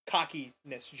a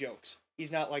cockiness jokes.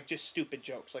 He's not like just stupid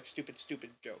jokes, like stupid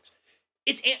jokes.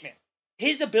 It's Ant-Man.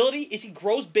 His ability is he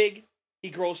grows big,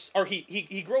 he grows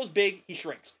big, he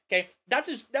shrinks. Okay? That's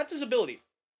his ability.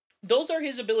 Those are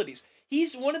his abilities.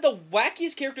 He's one of the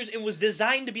wackiest characters and was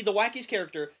designed to be the wackiest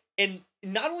character in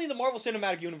not only the Marvel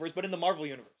Cinematic Universe, but in the Marvel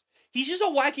Universe. He's just a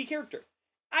wacky character.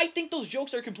 I think those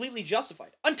jokes are completely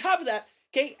justified. On top of that,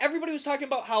 okay, everybody was talking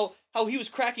about how he was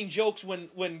cracking jokes when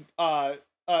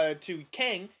to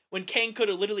Kang, when Kang could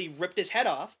have literally ripped his head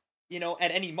off,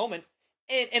 at any moment.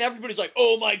 And everybody's like,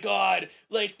 oh my god,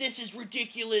 like, this is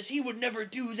ridiculous, he would never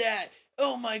do that,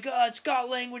 oh my god, Scott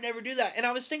Lang would never do that. And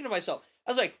I was thinking to myself,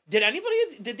 I was like,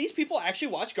 did these people actually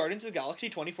watch Guardians of the Galaxy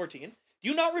 2014? Do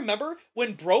you not remember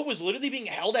when bro was literally being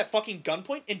held at fucking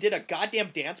gunpoint and did a goddamn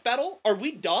dance battle? Are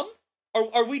we dumb?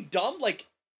 Are we dumb? Like,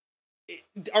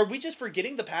 are we just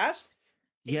forgetting the past?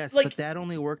 Yes, like, but that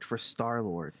only worked for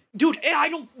Star-Lord. Dude,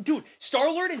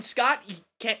 Star-Lord and Scott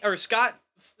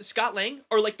Lang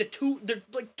are like they're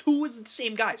like two of the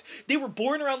same guys. They were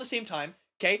born around the same time,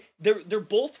 okay? They're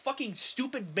both fucking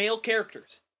stupid male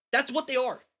characters. That's what they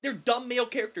are. They're dumb male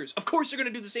characters. Of course they're gonna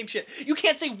do the same shit. You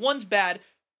can't say one's bad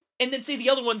and then say the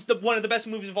other one's one of the best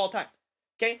movies of all time.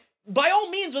 Okay? By all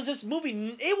means, was this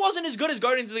movie, it wasn't as good as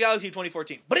Guardians of the Galaxy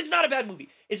 2014, but it's not a bad movie.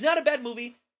 It's not a bad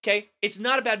movie, okay? It's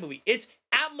not a bad movie. It's,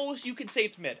 at most, you can say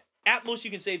it's mid. At most,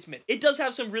 you can say it's mid. It does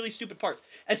have some really stupid parts,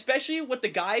 especially with the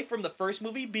guy from the first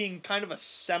movie being kind of a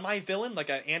semi-villain, like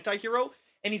an anti-hero,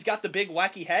 and he's got the big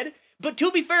wacky head. But to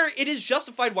be fair, it is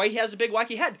justified why he has a big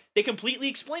wacky head. They completely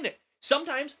explain it.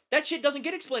 Sometimes, that shit doesn't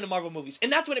get explained in Marvel movies,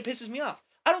 and that's when it pisses me off.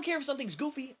 I don't care if something's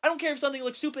goofy. I don't care if something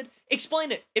looks stupid.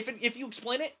 Explain it. If you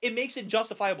explain it, it makes it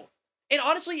justifiable. And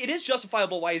honestly, it is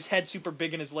justifiable why his head's super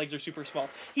big and his legs are super small.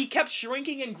 He kept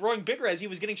shrinking and growing bigger as he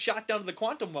was getting shot down to the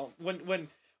quantum realm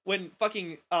when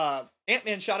fucking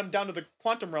Ant-Man shot him down to the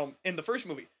quantum realm in the first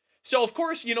movie. So, of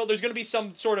course, there's going to be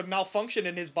some sort of malfunction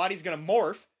and his body's going to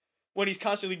morph when he's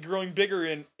constantly growing bigger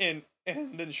and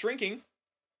then shrinking.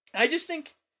 I just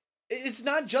think it's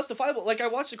not justifiable. Like, I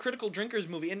watched the Critical Drinkers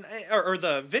movie or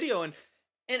the video and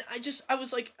I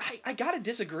was like, I gotta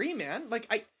disagree, man. Like,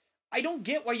 I don't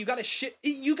get why you gotta shit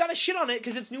on it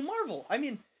because it's new Marvel. I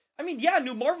mean, yeah,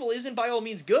 new Marvel isn't by all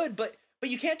means good, but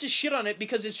you can't just shit on it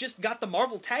because it's just got the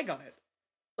Marvel tag on it.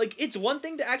 Like, it's one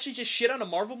thing to actually just shit on a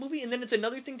Marvel movie, and then it's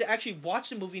another thing to actually watch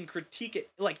the movie and critique it,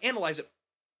 like, analyze it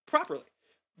properly.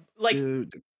 Like,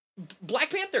 dude. Black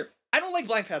Panther. I don't like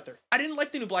Black Panther. I didn't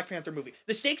like the new Black Panther movie.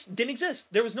 The stakes didn't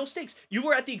exist. There was no stakes. You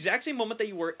were at the exact same moment that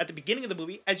you were at the beginning of the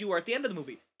movie as you were at the end of the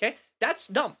movie. Okay? That's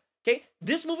dumb. Okay?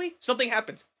 This movie, something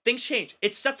happens. Things change.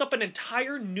 It sets up an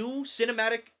entire new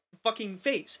cinematic fucking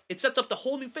phase. It sets up the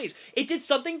whole new phase. It did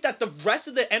something that the rest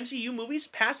of the MCU movies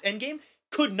past Endgame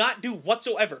could not do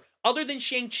whatsoever, other than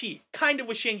Shang-Chi, kind of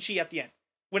with Shang-Chi at the end,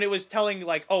 when it was telling,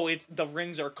 like, oh, it's the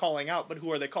rings are calling out, but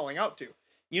who are they calling out to?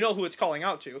 You know who it's calling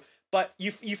out to, but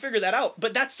you figure that out,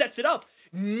 but that sets it up.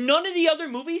 None of the other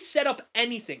movies set up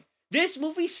anything. This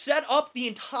movie set up the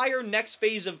entire next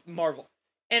phase of Marvel,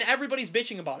 and everybody's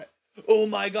bitching about it. Oh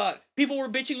my god. People were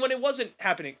bitching when it wasn't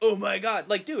happening. Oh my god.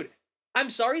 Like, dude, I'm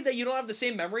sorry that you don't have the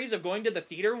same memories of going to the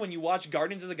theater when you watched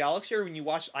Guardians of the Galaxy or when you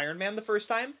watched Iron Man the first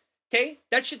time. Okay?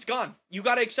 That shit's gone. You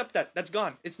gotta accept that. That's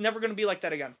gone. It's never gonna be like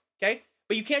that again. Okay?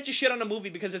 But you can't just shit on a movie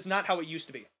because it's not how it used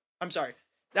to be. I'm sorry.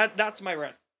 That's my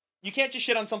rant. You can't just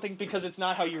shit on something because it's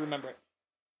not how you remember it.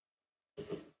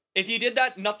 If you did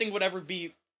that, nothing would ever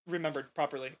be remembered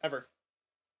properly. Ever.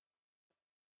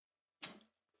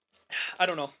 I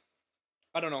don't know.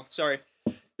 Sorry.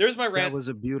 There's my rant. That was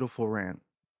a beautiful rant.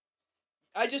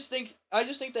 I just think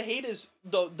the hate is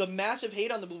the massive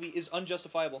hate on the movie is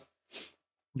unjustifiable.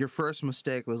 Your first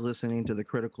mistake was listening to the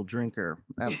Critical Drinker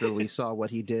after we saw what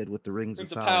he did with the Rings of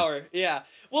Power. Power. Yeah.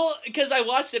 Well, because I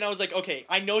watched it and I was like, okay,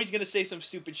 I know he's gonna say some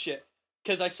stupid shit.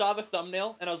 Because I saw the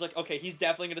thumbnail and I was like, okay, he's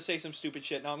definitely gonna say some stupid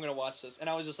shit. Now I'm gonna watch this, and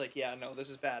I was just like, yeah, no, this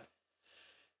is bad.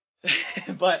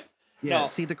 But yeah, no.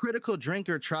 See, the Critical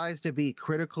Drinker tries to be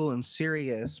critical and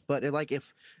serious, but like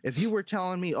if you were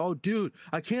telling me, oh, dude,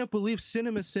 I can't believe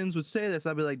CinemaSins would say this,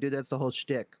 I'd be like, dude, that's the whole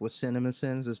shtick with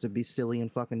CinemaSins, is to be silly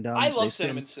and fucking dumb. I love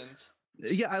CinemaSins.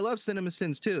 Yeah, I love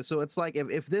CinemaSins too. So it's like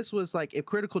if this was like if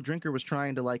Critical Drinker was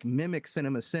trying to like mimic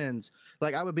CinemaSins,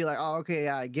 like I would be like, oh, okay,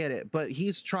 yeah, I get it. But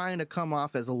he's trying to come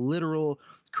off as a literal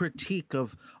critique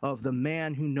of the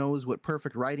man who knows what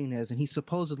perfect writing is, and he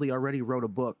supposedly already wrote a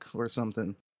book or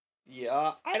something.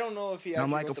 Yeah, I don't know if he.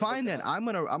 I'm like, fine then. I'm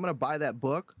gonna buy that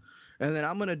book, and then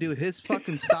I'm gonna do his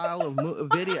fucking style of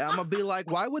video. I'm gonna be like,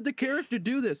 why would the character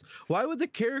do this? Why would the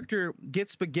character get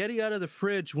spaghetti out of the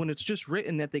fridge when it's just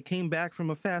written that they came back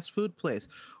from a fast food place?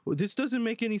 Well, this doesn't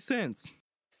make any sense.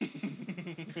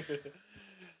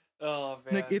 Oh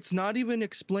man! Like, it's not even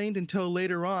explained until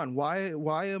later on. Why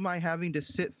am I having to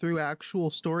sit through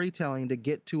actual storytelling to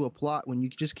get to a plot when you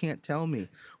just can't tell me?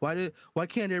 Why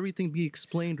can't everything be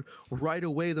explained right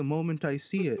away the moment I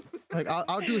see it? Like,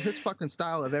 I'll do his fucking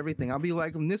style of everything. I'll be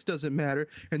like, this doesn't matter.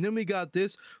 And then we got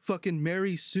this fucking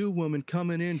Mary Sue woman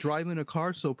coming in driving a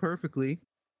car so perfectly.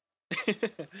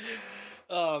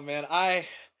 Oh man,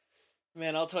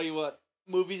 I'll tell you what.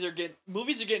 Movies are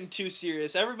getting too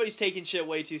serious. Everybody's taking shit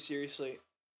way too seriously.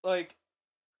 Like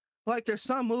there's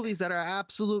some movies that are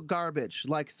absolute garbage,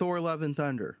 like Thor: Love and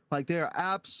Thunder. Like, they're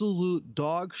absolute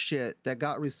dog shit that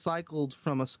got recycled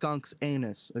from a skunk's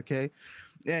anus, okay?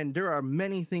 And there are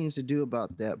many things to do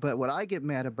about that. But what I get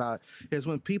mad about is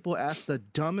when people ask the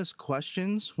dumbest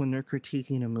questions when they're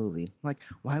critiquing a movie. Like,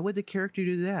 why would the character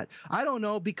do that? I don't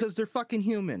know, because they're fucking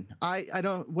human. I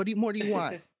don't, what more do you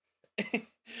want?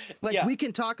 Like, yeah. We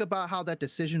can talk about how that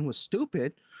decision was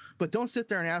stupid, but don't sit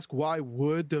there and ask, why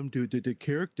would them do the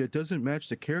character? It doesn't match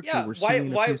the character. Yeah,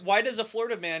 why does a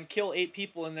Florida man kill 8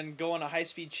 people and then go on a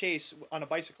high-speed chase on a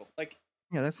bicycle? Like,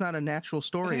 yeah, that's not a natural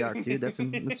story arc, dude. That's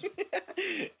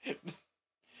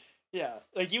yeah,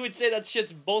 like, you would say that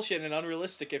shit's bullshit and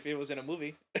unrealistic if it was in a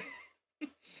movie.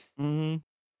 Mm-hmm.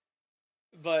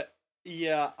 But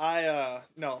yeah,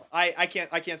 I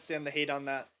can't stand the hate on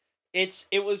that. It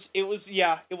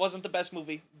wasn't the best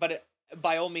movie, but it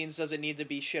by all means doesn't need to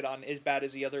be shit on as bad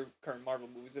as the other current Marvel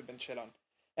movies have been shit on.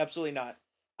 Absolutely not.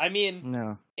 I mean,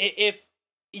 no. If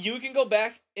you can go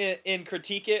back and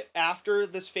critique it after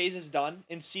this phase is done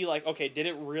and see, like, okay,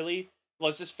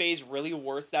 was this phase really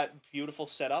worth that beautiful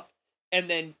setup? And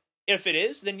then if it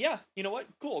is, then yeah, you know what?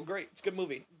 Cool, great, it's a good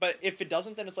movie. But if it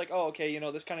doesn't, then it's like, oh, okay,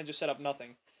 this kind of just set up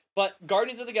nothing. But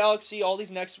Guardians of the Galaxy, all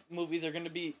these next movies are going to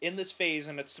be in this phase,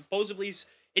 and it's supposedly...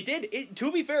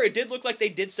 to be fair, it did look like they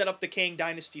did set up the Kang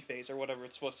Dynasty phase, or whatever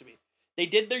it's supposed to be. They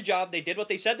did their job, they did what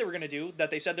they said they were going to do,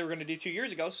 that they said they were going to do 2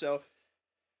 years ago, so...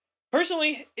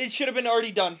 Personally, it should have been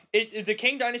already done. The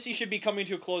Kang Dynasty should be coming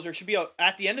to a close. There should be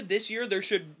at the end of this year, there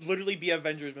should literally be an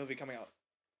Avengers movie coming out.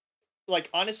 Like,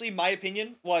 honestly, my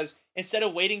opinion was, instead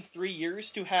of waiting 3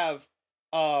 years to have...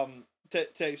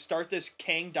 to start this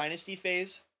Kang Dynasty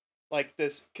phase... Like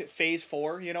this phase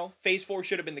 4, Phase 4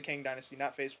 should have been the Kang Dynasty,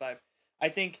 not phase 5. I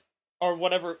think, or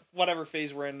whatever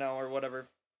phase we're in now, or whatever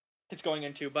it's going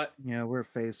into, but... Yeah, we're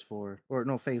phase 4. Or,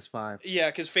 no, phase 5. Yeah,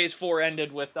 because phase 4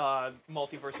 ended with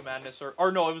Multiverse of Madness,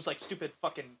 or no, it was like stupid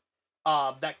fucking...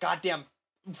 that goddamn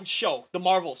show, The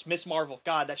Marvels, Miss Marvel.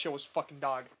 God, that show was fucking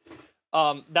dog.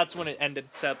 That's when it ended,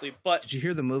 sadly, but... Did you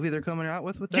hear the movie they're coming out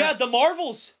with that? Yeah, The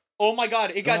Marvels! Oh my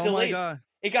god, it got delayed. Oh my god.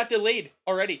 It got delayed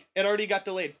already. It already got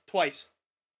delayed twice.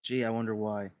 Gee, I wonder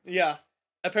why. Yeah.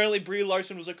 apparently Brie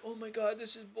Larson was like, "Oh my god,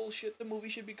 this is bullshit. The movie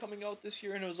should be coming out this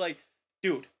year." And it was like,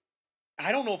 dude,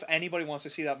 I don't know if anybody wants to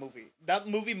see that movie. That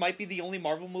movie might be the only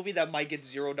Marvel movie that might get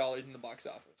 $0 in the box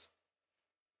office.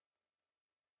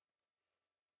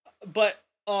 But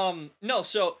no,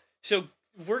 so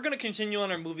we're gonna continue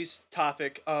on our movies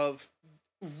topic of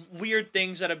weird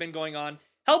things that have been going on.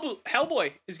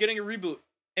 Hellboy is getting a reboot,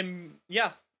 and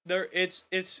yeah, there it's.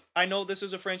 I know this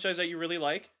is a franchise that you really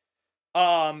like.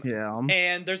 Um, Yeah.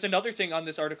 and there's another thing on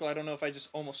this article. I don't know if I just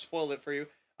almost spoiled it for you.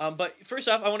 But first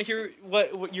off, I want to hear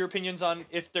what your opinions on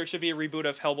if there should be a reboot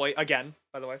of Hellboy again.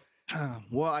 By the way.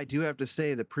 Well, I do have to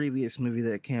say the previous movie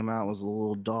that came out was a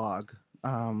little dog.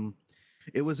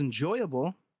 It was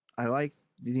enjoyable. I liked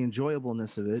the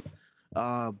enjoyableness of it.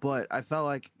 But I felt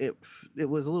like it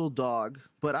was a little dog.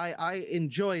 But I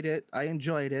enjoyed it. I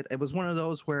enjoyed it. It was one of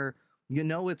those where you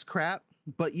know it's crap,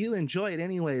 but you enjoy it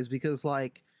anyways because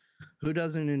like who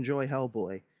doesn't enjoy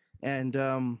Hellboy? And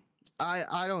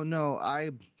I don't know. I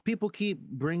people keep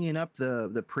bringing up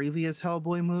the previous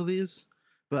Hellboy movies,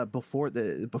 but before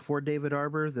David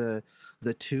Arbor,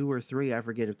 the two or three, I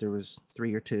forget if there was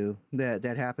three or two that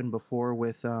happened before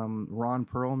with Ron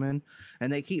Perlman,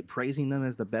 and they keep praising them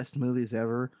as the best movies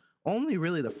ever. Only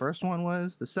really the first one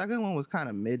was. The second one was kind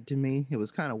of mid to me. It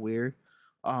was kind of weird.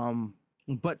 Um,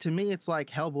 but to me, it's like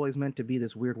Hellboy's meant to be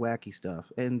this weird, wacky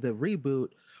stuff. And the reboot,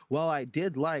 while I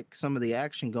did like some of the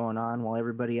action going on while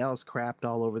everybody else crapped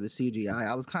all over the CGI,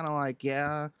 I was kind of like,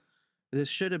 yeah, this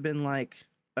should have been like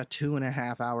a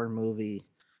 2.5 hour movie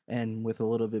and with a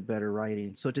little bit better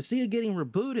writing. So to see it getting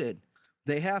rebooted,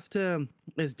 they have to.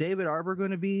 Is David Arbor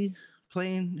going to be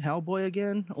playing Hellboy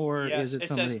again, or is Yes, it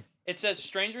somebody? it says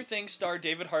Stranger Things star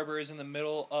David Harbour is in the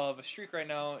middle of a streak right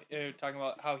now, talking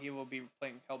about how he will be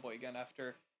playing Hellboy again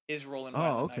after his role in Oh,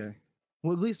 Violent Night. okay.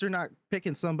 Well, at least they're not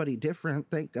picking somebody different.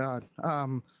 Thank God.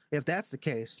 If that's the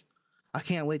case, I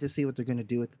can't wait to see what they're going to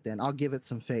do with it. Then I'll give it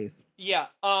some faith. Yeah.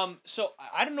 So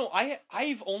I don't know.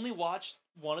 I've only watched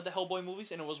one of the Hellboy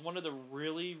movies, and it was one of the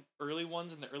really early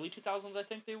ones in the early 2000s. I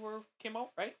think they came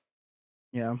out, right?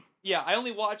 Yeah. Yeah. I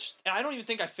only watched, and I don't even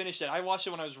think I finished it. I watched it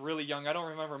when I was really young. I don't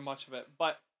remember much of it,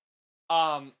 but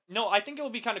no, I think it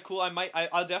would be kind of cool.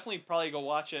 I'll definitely probably go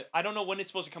watch it. I don't know when it's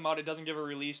supposed to come out. It doesn't give a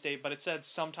release date, but it said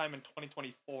sometime in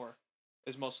 2024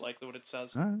 is most likely what it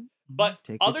says. All right. But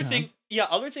Take your time.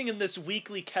 other thing in this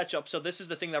weekly catch up. So this is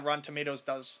the thing that Rotten Tomatoes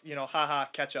does. Haha,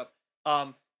 catch up.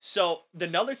 So the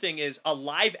another thing is a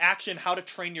live action How to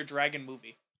Train Your Dragon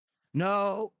movie.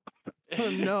 No,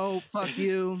 no, fuck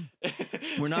you.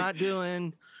 We're not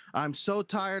doing. I'm so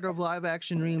tired of live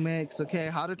action remakes. Okay,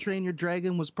 How to Train Your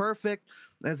Dragon was perfect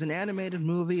as an animated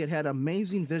movie. It had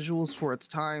amazing visuals for its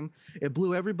time. It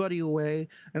blew everybody away.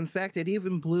 In fact, it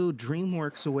even blew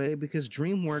DreamWorks away because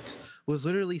DreamWorks was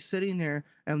literally sitting there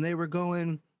and they were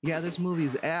going, "Yeah, this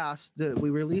movie's ass." We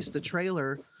released the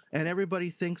trailer. And everybody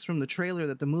thinks from the trailer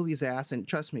that the movie's ass. And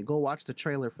trust me, go watch the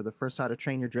trailer for the first How to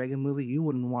Train Your Dragon movie. You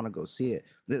wouldn't want to go see it.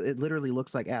 It literally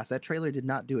looks like ass. That trailer did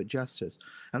not do it justice.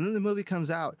 And then the movie comes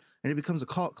out and it becomes a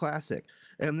cult classic.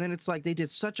 And then it's like they did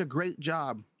such a great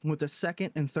job with the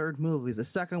second and third movies. The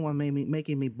second one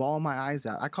making me bawl my eyes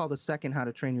out. I call the second How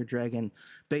to Train Your Dragon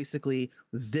basically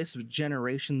this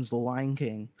generation's The Lion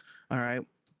King. All right.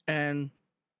 And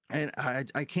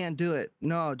I can't do it.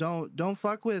 No, don't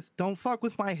fuck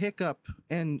with my hiccup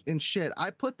and shit. I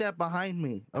put that behind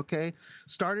me. Okay,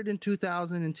 started in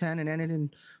 2010 and ended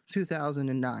in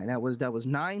 2009. That was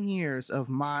 9 years of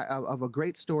a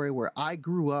great story where I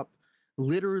grew up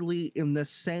literally in the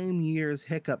same years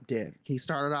Hiccup did. He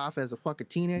started off as a fucking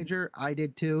teenager. I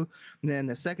did too. And then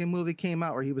the second movie came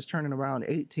out where he was turning around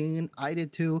 18. I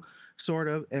did too, sort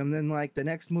of. And then like the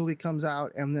next movie comes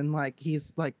out and then like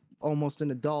he's like almost an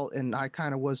adult, and I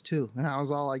kind of was too. And I was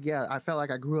all like, yeah, I felt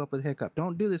like I grew up with Hiccup.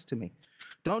 Don't do this to me.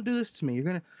 Don't do this to me. You're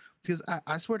gonna, because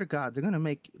I swear to God, they're gonna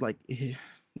make like,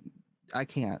 I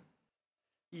can't.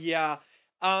 Yeah.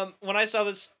 When I saw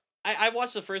this, I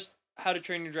watched the first How to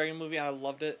Train Your Dragon movie and I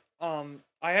loved it. I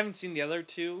haven't seen the other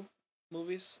two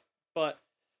movies, but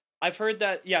I've heard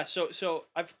that so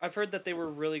I've heard that they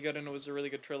were really good and it was a really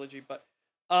good trilogy, but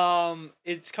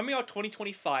it's coming out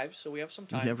 2025, so we have some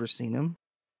time. You've never seen him?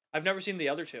 I've never seen the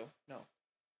other two. No.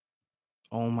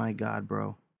 Oh my God,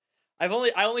 bro. I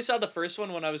only saw the first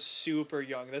one when I was super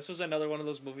young. This was another one of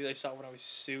those movies I saw when I was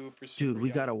super Dude, we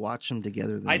young. gotta watch them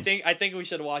together then. I think we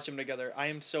should watch them together. I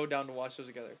am so down to watch those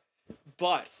together.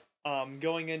 But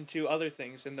going into other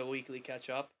things in the weekly catch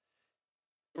up,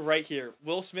 right here,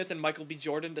 Will Smith and Michael B.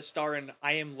 Jordan to star in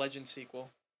I Am Legend sequel.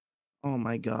 Oh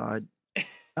my God.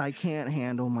 I can't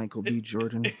handle Michael B.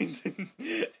 Jordan.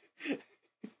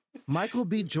 Michael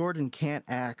B. Jordan can't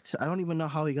act. I don't even know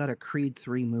how he got a Creed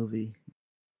 3 movie.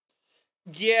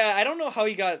 Yeah, I don't know how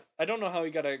he got. I don't know how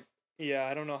he got a. Yeah,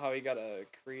 I don't know how he got a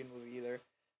Korean movie either.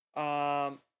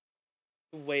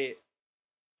 Wait,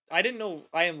 I didn't know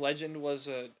I Am Legend was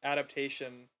a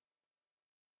adaptation.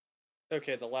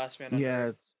 Okay, The Last Man on Yeah,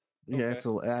 Earth. it's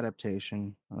Okay, an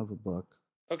adaptation of a book.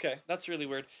 okay, that's really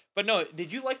weird. But no,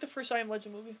 did you like the first I Am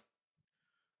Legend movie?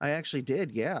 I actually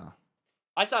did, yeah.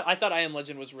 I thought I Am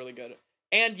Legend was really good.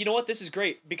 And you know what? This is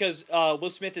great because Will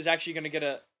Smith is actually going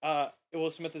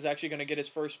to get his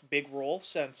first big role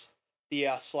since the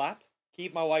slap.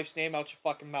 Keep my wife's name out your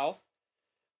fucking mouth.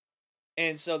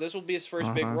 And so this will be his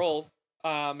first big Uh-huh. role.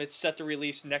 It's set to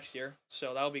release next year,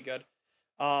 so that'll be good.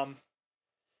 Um,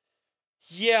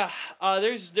 yeah,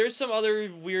 there's some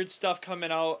other weird stuff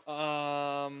coming out.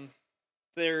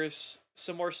 There's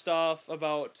some more stuff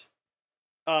about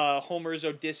Homer's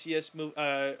Odysseus movie,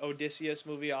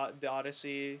 The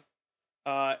Odyssey.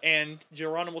 And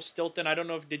Geronimo Stilton. I don't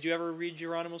know if did you ever read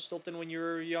Geronimo Stilton when you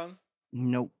were young?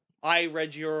 Nope. I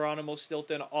read Geronimo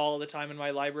Stilton all the time in my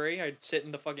library. I'd sit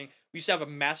in the fucking. We used to have a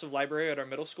massive library at our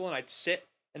middle school, and I'd sit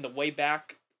in the way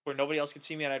back where nobody else could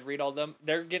see me, and I'd read all of them.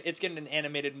 It's getting an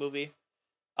animated movie,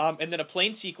 and then a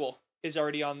Plane sequel is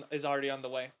already on the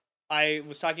way. I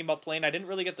was talking about Plane. I didn't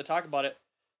really get to talk about it,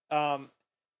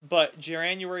 but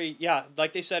January, yeah,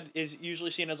 like they said, is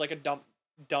usually seen as like a dump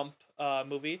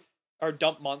movie or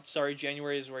dump month. Sorry,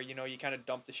 January is where you kind of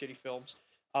dump the shitty films.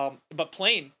 But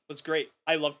Plane was great.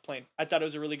 I loved Plane. I thought it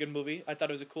was a really good movie. I thought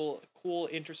it was a cool,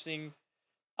 interesting.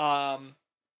 I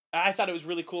thought it was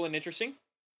really cool and interesting.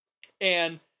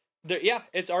 And yeah,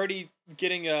 it's already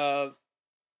getting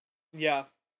yeah,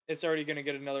 it's already gonna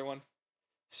get another one.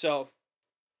 So,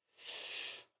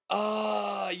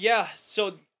 yeah.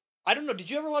 So I don't know. Did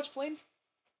you ever watch Plane?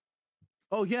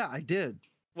 Oh yeah, I did.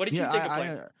 What did you Yeah, think of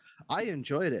Plane? I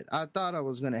enjoyed it. I thought I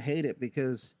was gonna hate it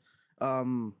because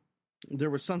um there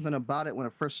was something about it when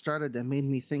it first started that made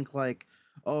me think like,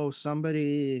 oh,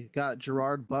 somebody got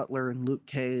Gerard Butler and Luke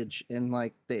Cage and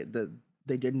like they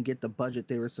didn't get the budget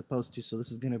they were supposed to, so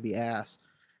this is gonna be ass.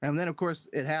 And then of course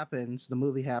it happens, the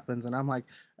movie happens, and I'm like,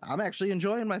 I'm actually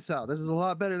enjoying myself. This is a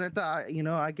lot better than I thought.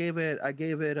 I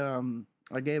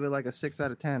gave it like a 6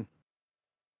 out of 10.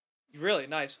 Really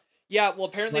nice. Yeah. Well,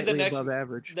 apparently the Slightly next above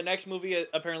average. the next movie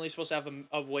apparently is supposed to have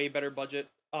a way better budget.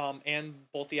 And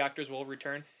both the actors will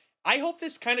return. I hope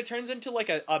this kind of turns into like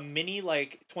a mini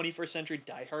like 21st Century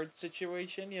Die Hard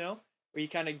situation. Where you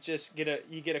kind of just get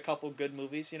a couple good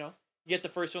movies. You get the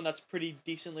first one that's pretty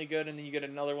decently good, and then you get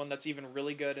another one that's even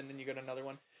really good, and then you get another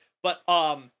one. But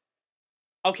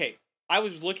okay, I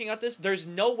was looking at this. There's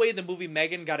no way the movie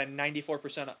Megan got a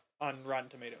 94% on Rotten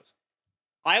Tomatoes.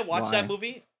 I watched that Why?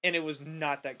 movie and it was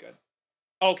not that good.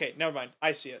 Okay, never mind.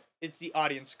 I see it. It's the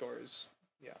audience scores.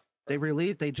 Yeah.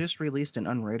 They just released an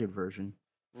unrated version.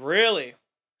 Really?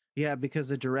 Yeah, because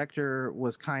the director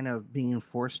was kind of being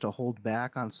forced to hold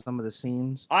back on some of the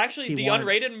scenes. Actually, He the wanted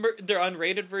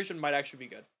unrated version might actually be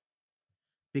good.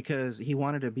 because he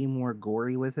wanted to be more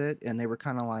gory with it, and they were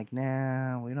kind of like,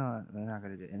 "Nah, we're not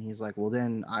gonna do it." And he's like, "Well,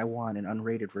 then I want an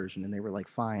unrated version," and they were like,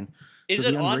 "Fine." So Is the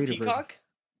it on unrated version, Peacock?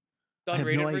 The I have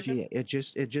no unrated version? idea. It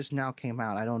just now came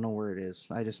out. I don't know where it is.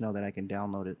 I just know that I can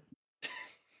download it.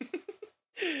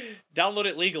 Download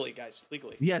it legally, guys.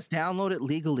 Legally. Yes, download it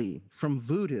legally from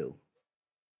Vudu.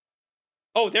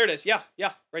 Oh, there it is. Yeah,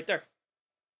 yeah, right there.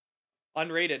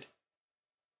 Unrated.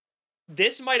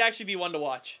 This might actually be one to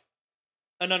watch.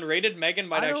 An unrated Megan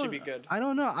might actually be good. I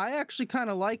don't know. I actually kind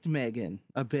of liked Megan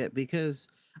a bit because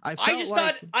I I felt just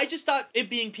like, thought I just thought it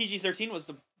being PG-13 was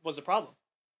the problem.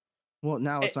 well,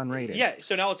 now it's unrated. Yeah,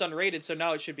 so now it's unrated, so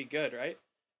now it should be good, right?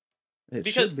 It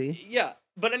Because should be. yeah,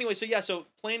 but anyway, so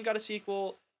Plane got a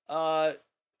sequel.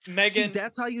 See, Megan.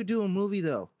 that's how you do a movie,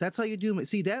 though. That's how you do.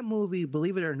 See, that movie,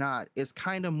 believe it or not, is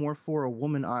kind of more for a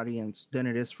woman audience than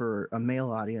it is for a male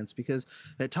audience because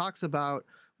it talks about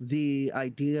the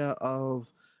idea of,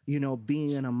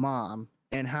 being a mom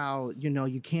and how,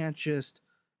 you can't just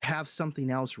have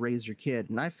something else raise your kid.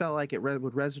 And I felt like it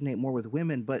would resonate more with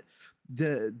women, but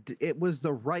it was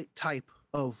the right type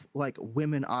of like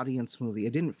women audience movie.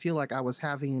 It didn't feel like I was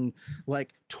having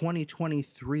like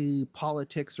 2023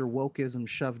 politics or wokeism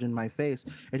shoved in my face.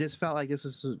 It just felt like this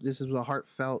is a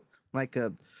heartfelt, like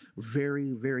a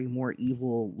very, very more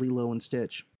evil Lilo and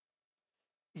Stitch.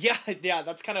 Yeah, yeah,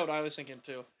 that's kind of what I was thinking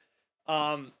too.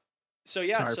 Um, so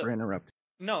yeah, Sorry for interrupting.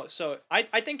 no, so I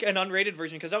think an unrated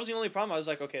version because that was the only problem. I was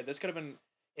like, okay, this could have been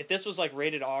if this was like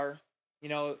rated R,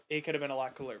 it could have been a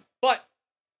lot cooler. But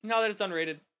now that it's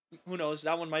unrated, who knows?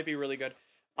 That one might be really good.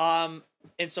 And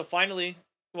so finally,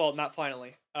 well, not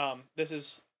finally. This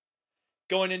is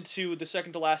going into the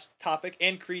second to last topic,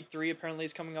 and Creed 3 apparently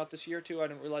is coming out this year too. I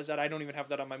didn't realize that. I don't even have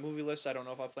that on my movie list. I don't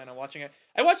know if I plan on watching it.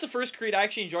 I watched the first Creed. I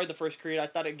actually enjoyed the first Creed. I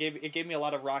thought it gave me a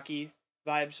lot of Rocky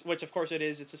vibes, which of course it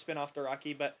is. It's a spin-off to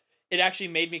Rocky, but it actually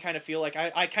made me kind of feel like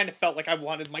I kind of felt like I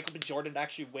wanted Michael B. Jordan to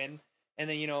actually win. And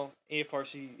then, of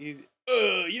course, you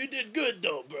did good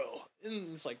though, bro.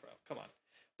 And it's like, bro, come on.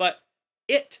 But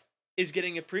it is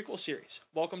getting a prequel series.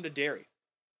 Welcome to Derry.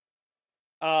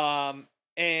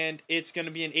 And it's going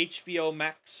to be an HBO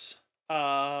Max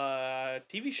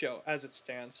TV show as it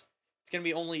stands. It's going to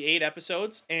be only 8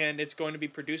 episodes, and it's going to be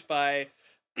produced by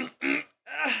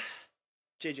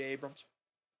J.J. Abrams.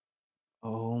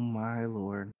 Oh my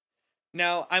lord.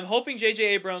 Now, I'm hoping J.J.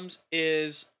 Abrams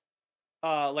is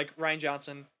like Rian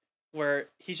Johnson, where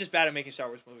he's just bad at making Star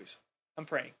Wars movies. I'm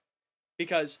praying.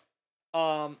 Because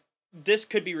this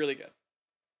could be really good.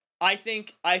 I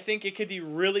think it could be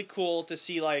really cool to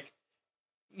see, like,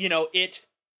 it,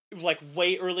 like,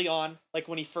 way early on, like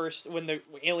when the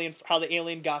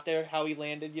alien got there, how he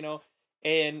landed,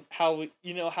 and how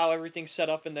how everything's set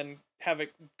up, and then have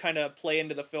it kind of play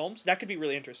into the films. That could be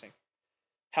really interesting.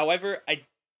 However, I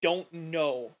don't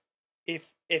know if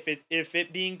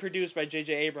it being produced by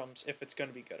J.J. Abrams, if it's going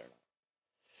to be good or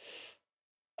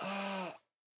not.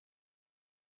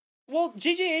 Well,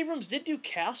 J.J. Abrams did do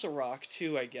Castle Rock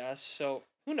too, I guess. So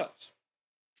who knows?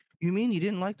 You mean you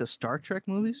didn't like the Star Trek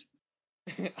movies?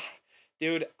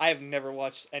 Dude, I have never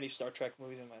watched any Star Trek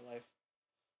movies in my life.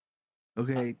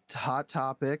 Okay, hot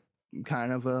topic,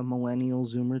 kind of a millennial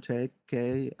Zoomer take.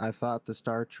 Okay, I thought the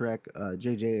Star Trek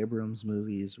J.J. Abrams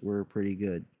movies were pretty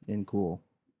good and cool.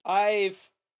 I've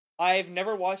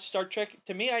never watched Star Trek.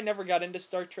 To me, I never got into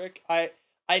Star Trek. I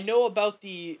know about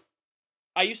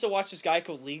I used to watch this guy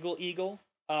called Legal Eagle.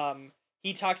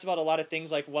 He talks about a lot of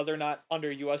things, like whether or not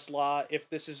under U.S. law, if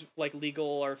this is like legal,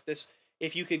 or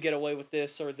if you could get away with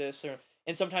this,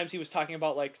 and sometimes he was talking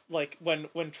about like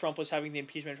when Trump was having the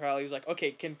impeachment trial, he was like,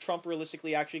 okay, can Trump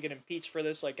realistically actually get impeached for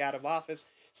this, like out of office,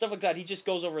 stuff like that. He just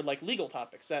goes over like legal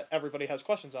topics that everybody has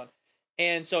questions on,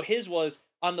 and so his was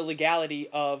on the legality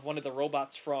of one of the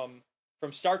robots from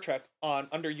Star Trek on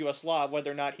under U.S. law, whether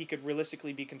or not he could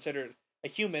realistically be considered a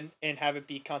human and have it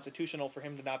be constitutional for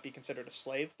him to not be considered a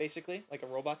slave, basically, like a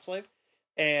robot slave.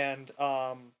 And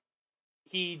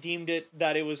he deemed it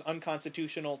that it was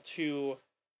unconstitutional to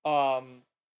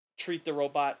treat the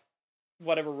robot,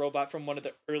 whatever robot from one of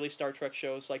the early Star Trek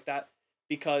shows like that,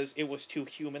 because it was too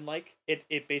human-like.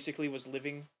 It basically was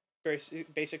living,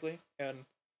 basically. And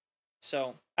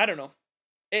so, I don't know.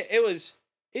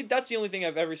 That's the only thing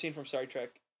I've ever seen from Star Trek.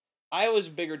 I was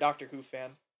a bigger Doctor Who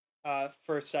fan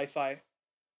for sci-fi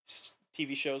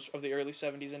TV shows of the early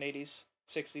 70s and 80s,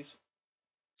 60s.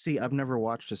 See, I've never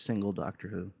watched a single Doctor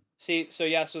Who.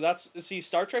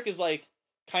 Star Trek is like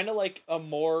kind of like a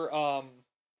more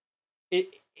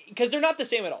because they're not the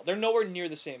same at all. They're nowhere near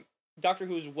the same. Doctor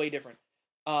Who is way different.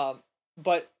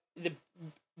 But the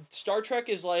Star Trek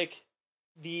is like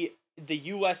the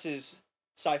US's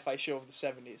sci-fi show of the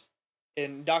 70s,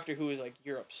 and Doctor Who is like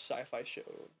Europe's sci-fi show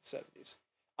of the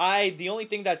 70s. The only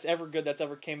thing that's ever good that's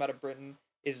ever came out of Britain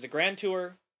is the Grand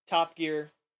Tour, Top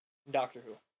Gear, and Doctor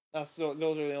Who. Those are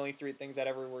the only 3 things that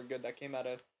ever were good that came out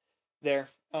of there.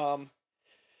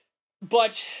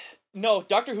 But no,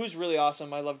 Doctor Who's really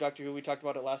awesome. I love Doctor Who. We talked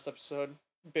about it last episode.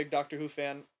 Big Doctor Who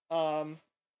fan.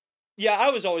 Yeah,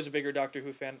 I was always a bigger Doctor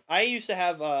Who fan. I used to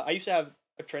have a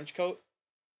trench coat,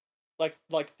 like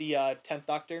the 10th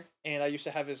Doctor, and I used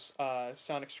to have his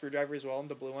sonic screwdriver as well,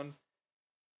 the blue one.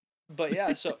 But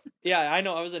yeah, so yeah, I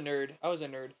know I was a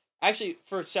nerd. Actually,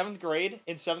 for 7th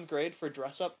grade for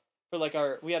dress up for like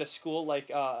we had a school like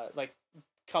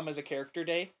come as a character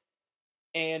day,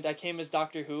 and I came as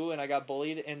Doctor Who, and I got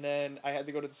bullied, and then I had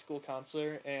to go to the school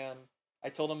counselor, and I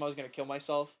told him I was gonna kill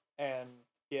myself, and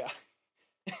yeah.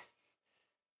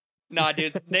 Nah,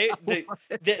 dude, the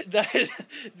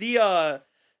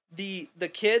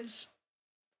kids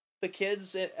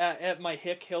at my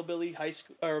Hick Hillbilly high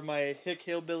school, or my Hick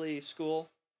Hillbilly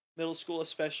school, middle school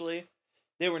especially,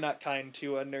 they were not kind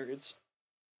to nerds.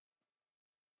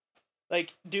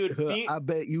 Like, dude, I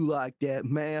bet you like that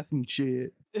math and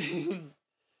shit.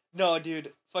 No,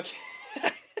 dude, fuck.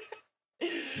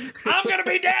 I'm gonna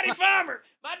be Daddy Farmer.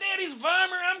 My daddy's a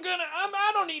farmer.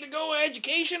 I don't need to go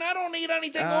education. I don't need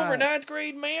anything over 9th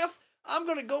grade math. I'm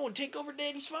gonna go and take over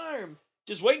Daddy's farm.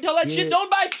 Just wait until that shit's owned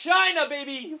by China,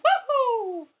 baby.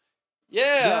 Woohoo!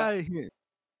 Yeah.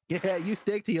 Yeah, you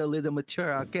stick to your little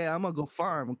mature. Okay, I'm gonna go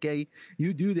farm. Okay,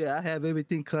 you do that. I have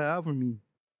everything cut out for me.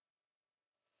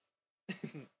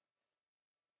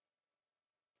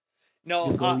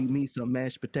 No, you go eat me some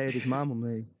mashed potatoes, mama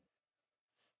made.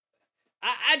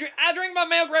 I drink my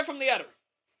milk right from the udder.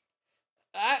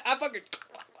 I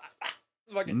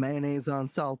fucking Mayonnaise on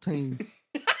saltine.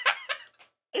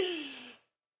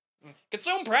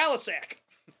 consume Prilosec.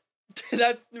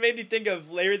 That made me think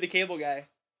of Larry the Cable Guy.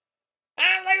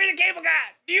 I'm Larry the Cable Guy.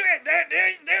 Do you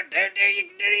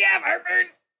have heartburn?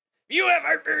 If you have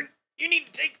heartburn, you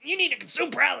need to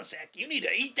consume Prilosec. You need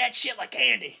to eat that shit like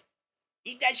candy.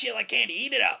 Eat that shit like candy.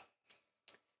 Eat it up.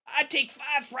 I take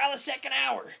 5 Prilosec an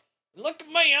hour. Look at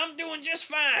me, I'm doing just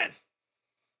fine.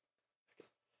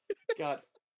 God.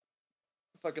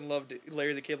 Fucking loved it.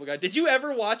 Larry the Cable Guy. Did you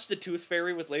ever watch The Tooth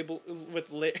Fairy with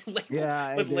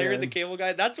Yeah, with Larry the did. Cable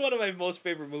Guy? That's one of my most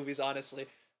favorite movies, honestly.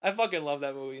 I fucking love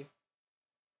that movie.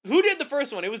 Who did the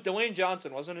first one? It was Dwayne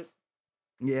Johnson, wasn't it?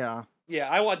 Yeah. Yeah,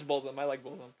 I watched both of them. I like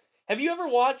both of them. Have you ever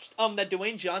watched that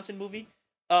Dwayne Johnson movie?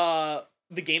 The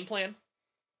Game Plan?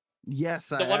 Yes,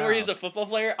 The one where he's a football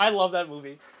player? I love that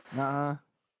movie. Uh,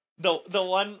 The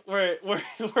one where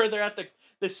they're at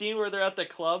the scene where they're at the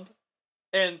club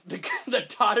and the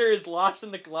daughter is lost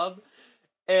in the club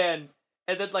and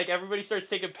then like everybody starts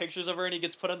taking pictures of her and he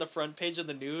gets put on the front page of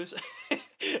the news.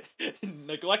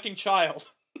 Neglecting child.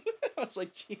 I was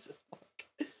like, Jesus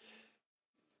fuck.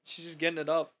 She's just getting it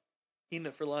up. Eating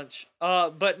it for lunch.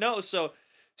 But no, so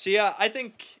yeah, I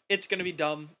think it's gonna be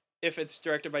dumb if it's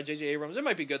directed by J.J. Abrams. It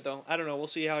might be good though. I don't know. We'll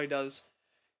see how he does.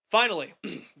 Finally,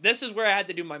 this is where I had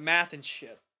to do my math and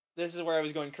shit. This is where I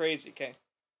was going crazy, okay?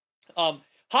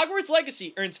 Hogwarts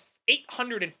Legacy earns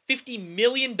 $850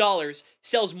 million,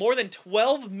 sells more than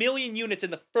 12 million units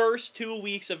in the first 2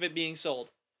 weeks of it being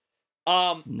sold.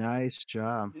 nice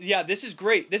job. Yeah, this is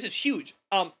great. This is huge.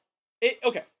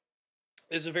 Okay.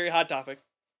 This is a very hot topic.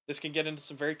 This can get into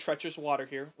some very treacherous water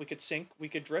here. We could sink, we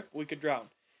could drip, we could drown.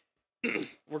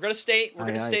 We're gonna stay,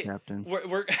 Captain.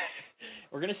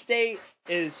 we're gonna stay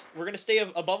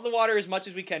above the water as much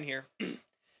as we can here.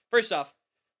 First off,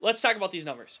 let's talk about these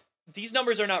numbers. These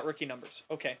numbers are not rookie numbers,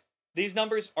 okay? These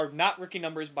numbers are not rookie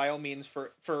numbers by all means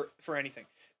for anything.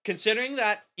 Considering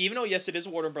that, even though yes, it is a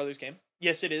Warner Brothers game,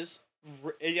 yes, it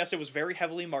was very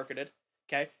heavily marketed,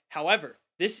 okay? However,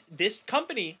 this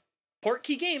company,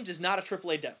 Portkey Games, is not a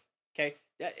AAA dev, okay?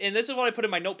 And this is what I put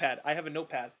in my notepad. I have a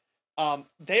notepad.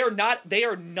 They are not a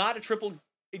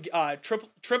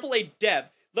AAA dev,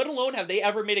 let alone have they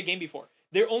ever made a game before.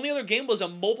 Their only other game was a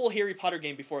mobile Harry Potter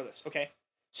game before this, okay?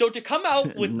 So to come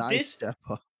out with nice step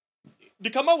up. to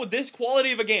come out with this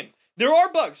quality of a game, there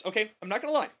are bugs, okay? I'm not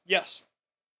gonna lie. Yes,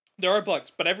 there are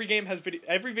bugs, but every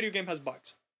video game has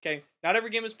bugs, okay? Not every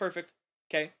game is perfect,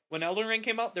 okay? When Elden Ring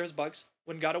came out, there was bugs.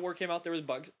 When God of War came out, there was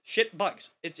bugs. Shit,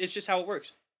 bugs. It's just how it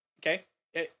works, okay?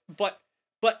 But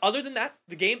other than that,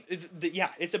 the game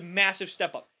it's a massive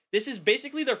step up. This is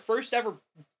basically their first ever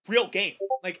real game.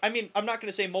 Like, I mean, I'm not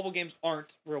gonna say mobile games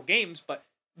aren't real games, but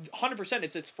 100%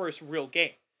 it's its first real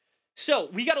game. So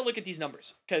we got to look at these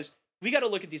numbers because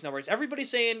Everybody's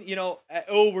saying, oh,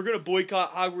 we're going to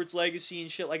boycott Hogwarts Legacy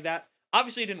and shit like that.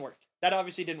 Obviously, it didn't work. That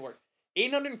obviously didn't work.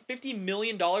 $850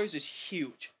 million is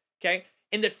huge, okay?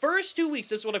 In the first 2 weeks,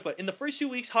 this is what I put. In the first 2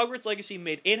 weeks, Hogwarts Legacy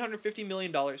made $850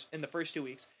 million in the first 2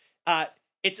 weeks.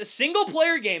 It's a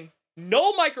single-player game,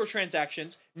 no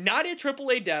microtransactions, not a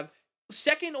AAA dev,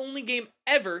 second only game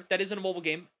ever that isn't a mobile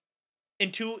game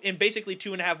in basically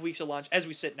 2.5 weeks of launch, as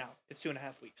we sit now. It's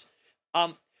 2.5 weeks.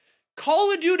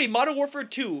 Call of Duty Modern Warfare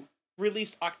 2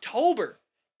 released October.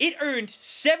 It earned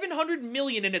 $700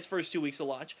 million in its first 2 weeks of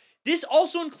launch. This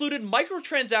also included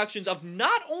microtransactions of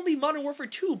not only Modern Warfare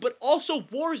 2, but also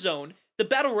Warzone, the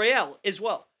Battle Royale, as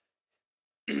well.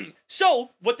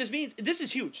 So, what this means, this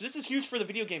is huge. This is huge for the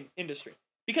video game industry.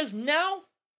 Because now,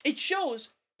 it shows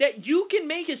that you can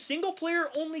make a single-player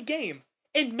only game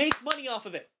and make money off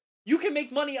of it. You can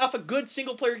make money off of good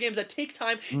single-player games that take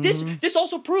time. Mm-hmm. This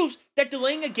also proves that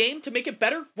delaying a game to make it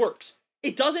better works.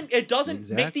 It doesn't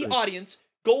make the audience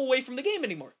go away from the game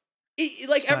anymore.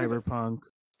 Cyberpunk.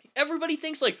 Everybody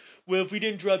thinks like, well, if we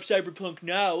didn't drop Cyberpunk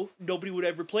now, nobody would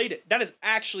have ever played it. That is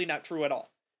actually not true at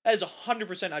all. That is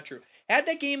 100% not true. Had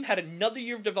that game had another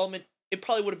year of development, it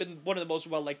probably would have been one of the most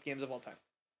well-liked games of all time.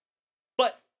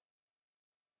 But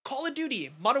Call of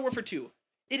Duty Modern Warfare 2,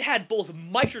 it had both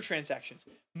microtransactions,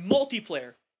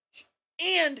 multiplayer,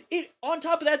 and on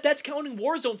top of that, that's counting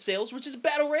Warzone sales, which is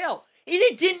Battle Royale. And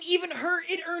it didn't even hurt.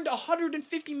 It earned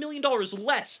 $150 million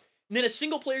less than a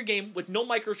single-player game with no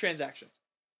microtransactions.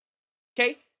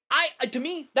 Okay? To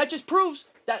me, that just proves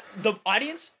that the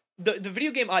audience, the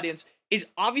video game audience, is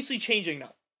obviously changing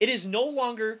now.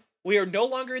 We are no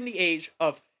longer in the age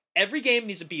of every game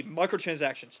needs to be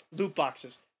microtransactions, loot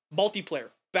boxes, multiplayer,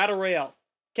 Battle Royale.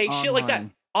 Okay, Online. Shit like that.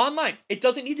 Online. It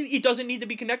doesn't need to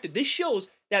be connected. This shows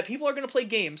that people are going to play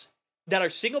games that are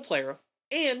single player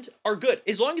and are good,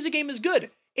 as long as the game is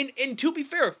good. And to be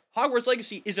fair, Hogwarts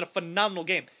Legacy is a phenomenal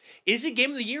game. Is it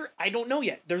game of the year? I don't know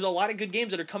yet. There's a lot of good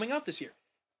games that are coming out this year.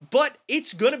 But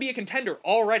it's going to be a contender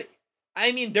already.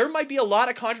 I mean, there might be a lot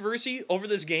of controversy over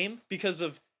this game because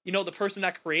of, the person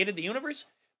that created the universe.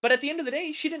 But at the end of the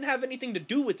day, she didn't have anything to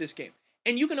do with this game.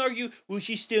 And you can argue, well,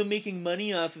 she's still making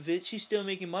money off of it. She's still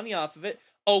making money off of it.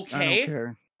 Okay. I don't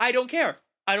care. I don't care.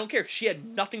 I don't care. She had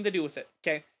nothing to do with it.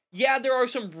 Okay. Yeah, there are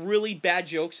some really bad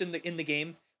jokes in the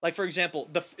game. Like, for example,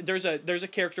 there's a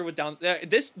character with Down.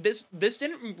 This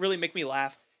didn't really make me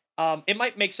laugh. It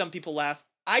might make some people laugh.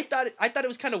 I thought it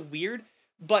was kind of weird,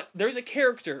 but there's a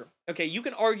character. Okay, you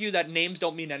can argue that names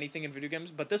don't mean anything in video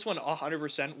games, but this one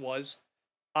 100% was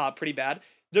pretty bad.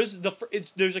 There's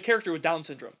a character with Down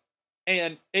syndrome,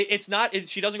 and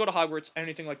she doesn't go to Hogwarts or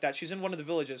anything like that. She's in one of the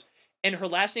villages, and her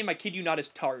last name, I kid you not, is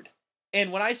Tard.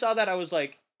 And when I saw that, I was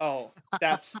like, oh,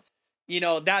 that's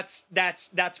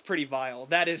that's pretty vile.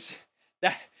 That is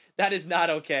not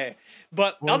okay.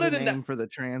 But What other was the than name that, for the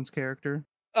trans character?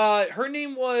 her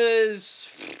name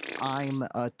was I'm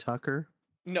a Tucker.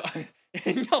 no,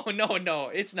 no,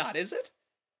 it's not, is it?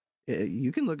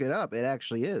 You can look it up. It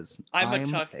actually is. I'm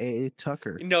a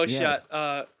Tucker. No Yes.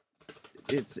 shot.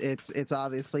 It's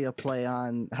obviously a play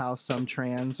on how some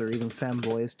trans or even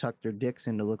femboys tuck their dicks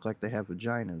in to look like they have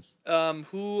vaginas.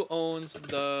 Who owns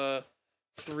the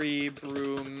 3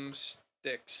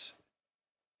 broomsticks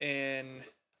in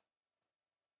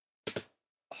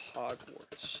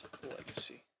Hogwarts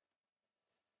Legacy?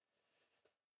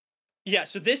 Yeah,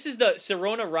 so this is the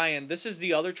Sirona Ryan. This is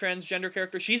the other transgender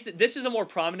character. This is a more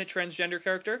prominent transgender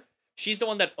character. She's the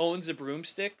one that owns the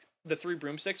 3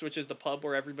 broomsticks, which is the pub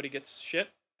where everybody gets shit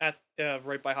at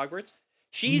right by Hogwarts.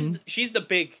 She's the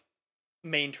big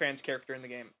main trans character in the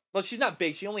game. Well, she's not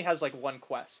big. She only has like one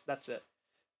quest. That's it.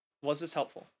 Was this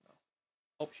helpful?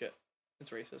 No. Oh shit, it's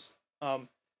racist.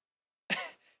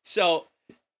 So,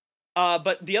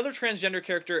 but the other transgender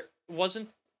character wasn't.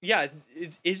 Yeah,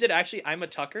 is it actually I'm a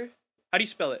Tucker? How do you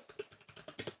spell it?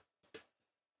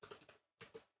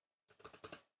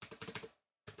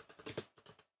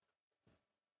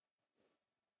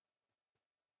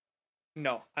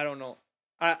 No, I don't know.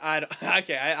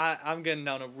 I'm getting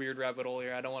down a weird rabbit hole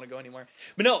here. I don't want to go anymore.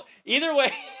 But no, either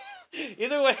way,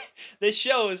 this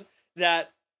shows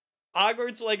that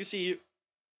Hogwarts Legacy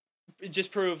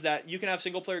just proved that you can have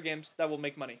single player games that will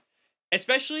make money,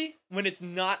 especially when it's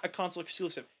not a console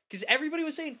exclusive. Because everybody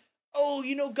was saying, "Oh,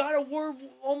 God of War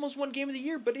almost won Game of the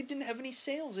Year, but it didn't have any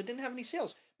sales.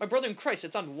 My brother in Christ,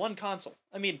 it's on one console.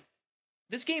 I mean,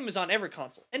 this game is on every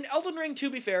console. And Elden Ring, to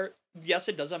be fair, yes,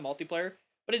 it does have multiplayer,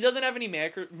 but it doesn't have any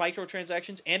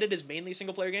microtransactions, and it is mainly a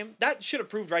single-player game. That should have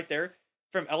proved right there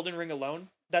from Elden Ring alone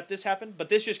that this happened, but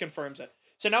this just confirms it.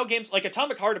 So now games like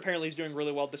Atomic Heart apparently is doing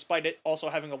really well, despite it also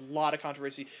having a lot of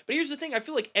controversy. But here's the thing, I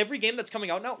feel like every game that's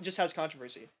coming out now just has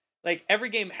controversy. Like, every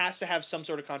game has to have some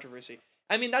sort of controversy.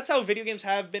 I mean, that's how video games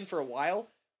have been for a while,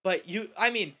 but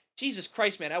Jesus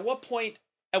Christ, man, at what point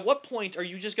are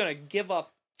you just gonna give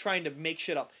up trying to make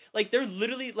shit up? Like, they're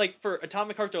literally, like, for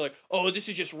Atomic Heart, they're like, oh, this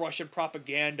is just Russian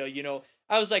propaganda,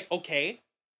 I was like, okay,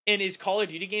 and is Call of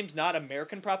Duty games not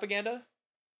American propaganda?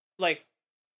 Like,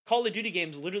 Call of Duty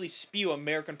games literally spew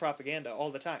American propaganda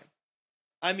all the time.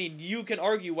 I mean, you can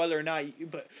argue whether or not,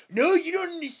 but no, you don't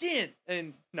understand.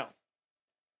 And no,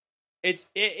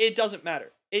 it doesn't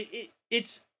matter.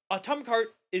 It's Atomic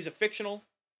Heart is a fictional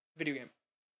video game.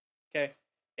 Okay,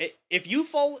 if you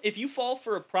fall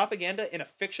for a propaganda in a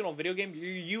fictional video game,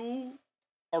 you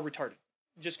are retarded.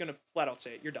 I'm just gonna flat out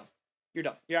say it. You're dumb.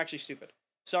 You're actually stupid.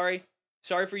 Sorry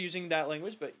for using that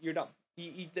language, but you're dumb.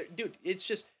 Dude, it's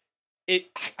just.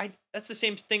 That's the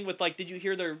same thing with, like, did you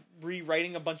hear they're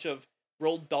rewriting a bunch of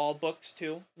Roald Dahl books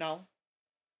too now?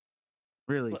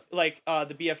 Really? Like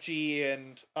the BFG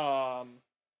and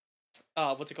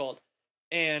what's it called?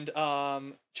 And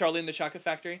Charlie and the Chocolate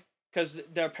Factory, because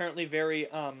they're apparently very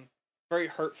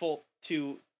hurtful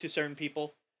to certain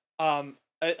people.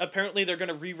 Apparently they're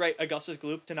gonna rewrite Augustus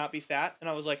Gloop to not be fat, and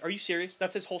I was like, are you serious?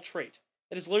 That's his whole trait.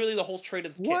 That is literally the whole trait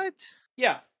of the kid. What?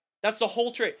 Yeah, that's the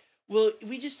whole trait. Well,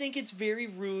 we just think it's very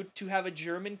rude to have a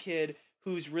German kid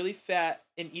who's really fat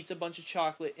and eats a bunch of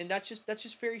chocolate, and that's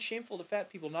just very shameful to fat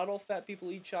people. Not all fat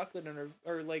people eat chocolate and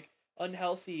are like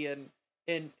unhealthy, and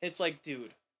it's like,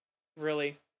 dude,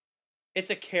 really? It's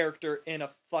a character in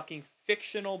a fucking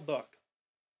fictional book.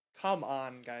 Come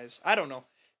on, guys. I don't know.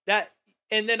 That,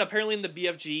 and then apparently in the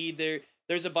BFG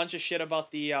there's a bunch of shit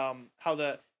about the how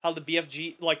the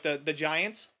BFG, like the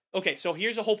giants. Okay, so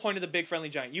here's the whole point of the Big Friendly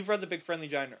Giant. You've read the Big Friendly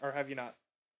Giant, or have you not?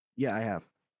 Yeah, I have.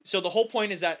 So the whole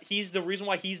point is that he's the reason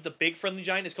why he's the big friendly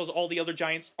giant is because all the other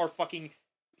giants are fucking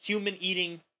human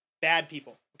eating bad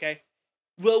people. Okay.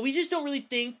 Well, we just don't really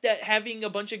think that having a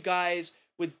bunch of guys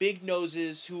with big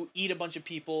noses who eat a bunch of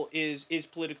people is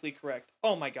politically correct.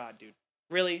 Oh my god, dude.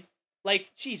 Really?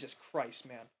 Like, Jesus Christ,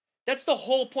 man. That's the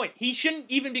whole point. He shouldn't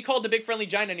even be called the big friendly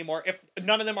giant anymore if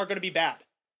none of them are going to be bad.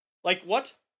 Like,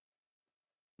 what?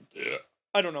 Yeah.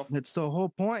 I don't know. It's the whole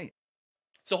point.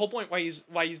 It's the whole point why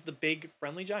he's the big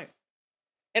friendly giant.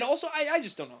 And also, I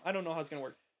just don't know. I don't know how it's going to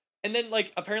work. And then,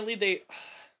 like, apparently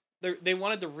they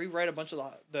wanted to rewrite a bunch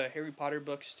of the Harry Potter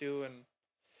books, too, and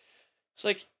it's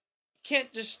like, you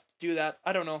can't just do that.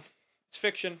 I don't know. It's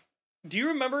fiction. Do you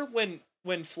remember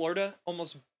when Florida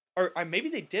almost, or maybe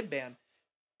they did ban,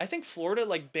 I think Florida,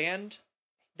 like, banned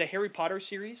the Harry Potter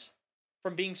series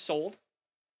from being sold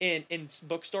in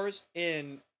bookstores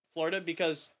in Florida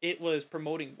because it was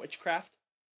promoting witchcraft.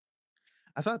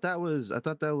 I thought that was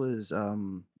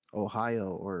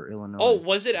Ohio or Oh, Illinois.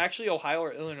 was it actually Ohio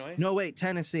or Illinois? No, wait,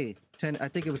 Tennessee. I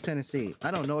think it was Tennessee.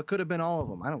 I don't know. It could have been all of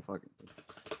them. I don't fucking.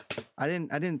 I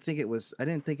didn't think it was.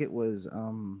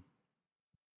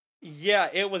 Yeah,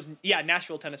 it was. Yeah,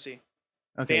 Nashville, Tennessee.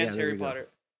 Okay, Bans Harry Potter.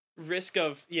 Risk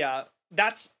of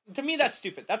That's, to me, that's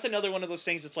stupid. That's another one of those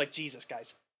things that's like, Jesus,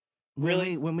 guys.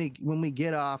 Really? When we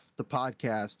get off the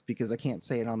podcast, because I can't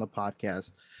say it on the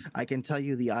podcast, I can tell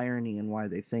you the irony and why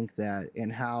they think that,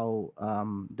 and how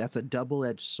that's a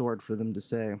double-edged sword for them to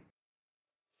say.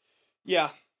 Yeah.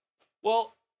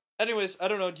 Well, anyways, I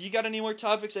don't know. Do you got any more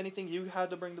topics? Anything you had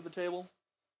to bring to the table?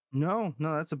 No,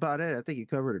 that's about it. I think you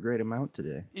covered a great amount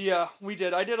today. Yeah, we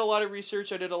did. I did a lot of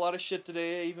research. I did a lot of shit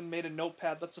today. I even made a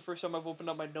notepad. That's the first time I've opened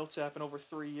up my notes app in over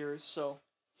 3 years. So,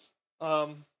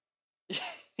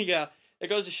 yeah, it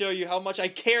goes to show you how much I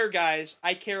care, guys.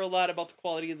 I care a lot about the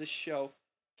quality of this show.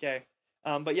 Okay.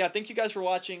 But yeah, thank you guys for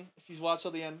watching. If you've watched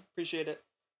till the end, appreciate it.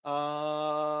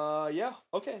 Yeah,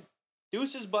 okay.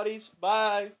 Deuces, buddies.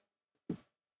 Bye.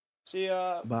 See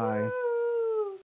ya. Bye. Woo!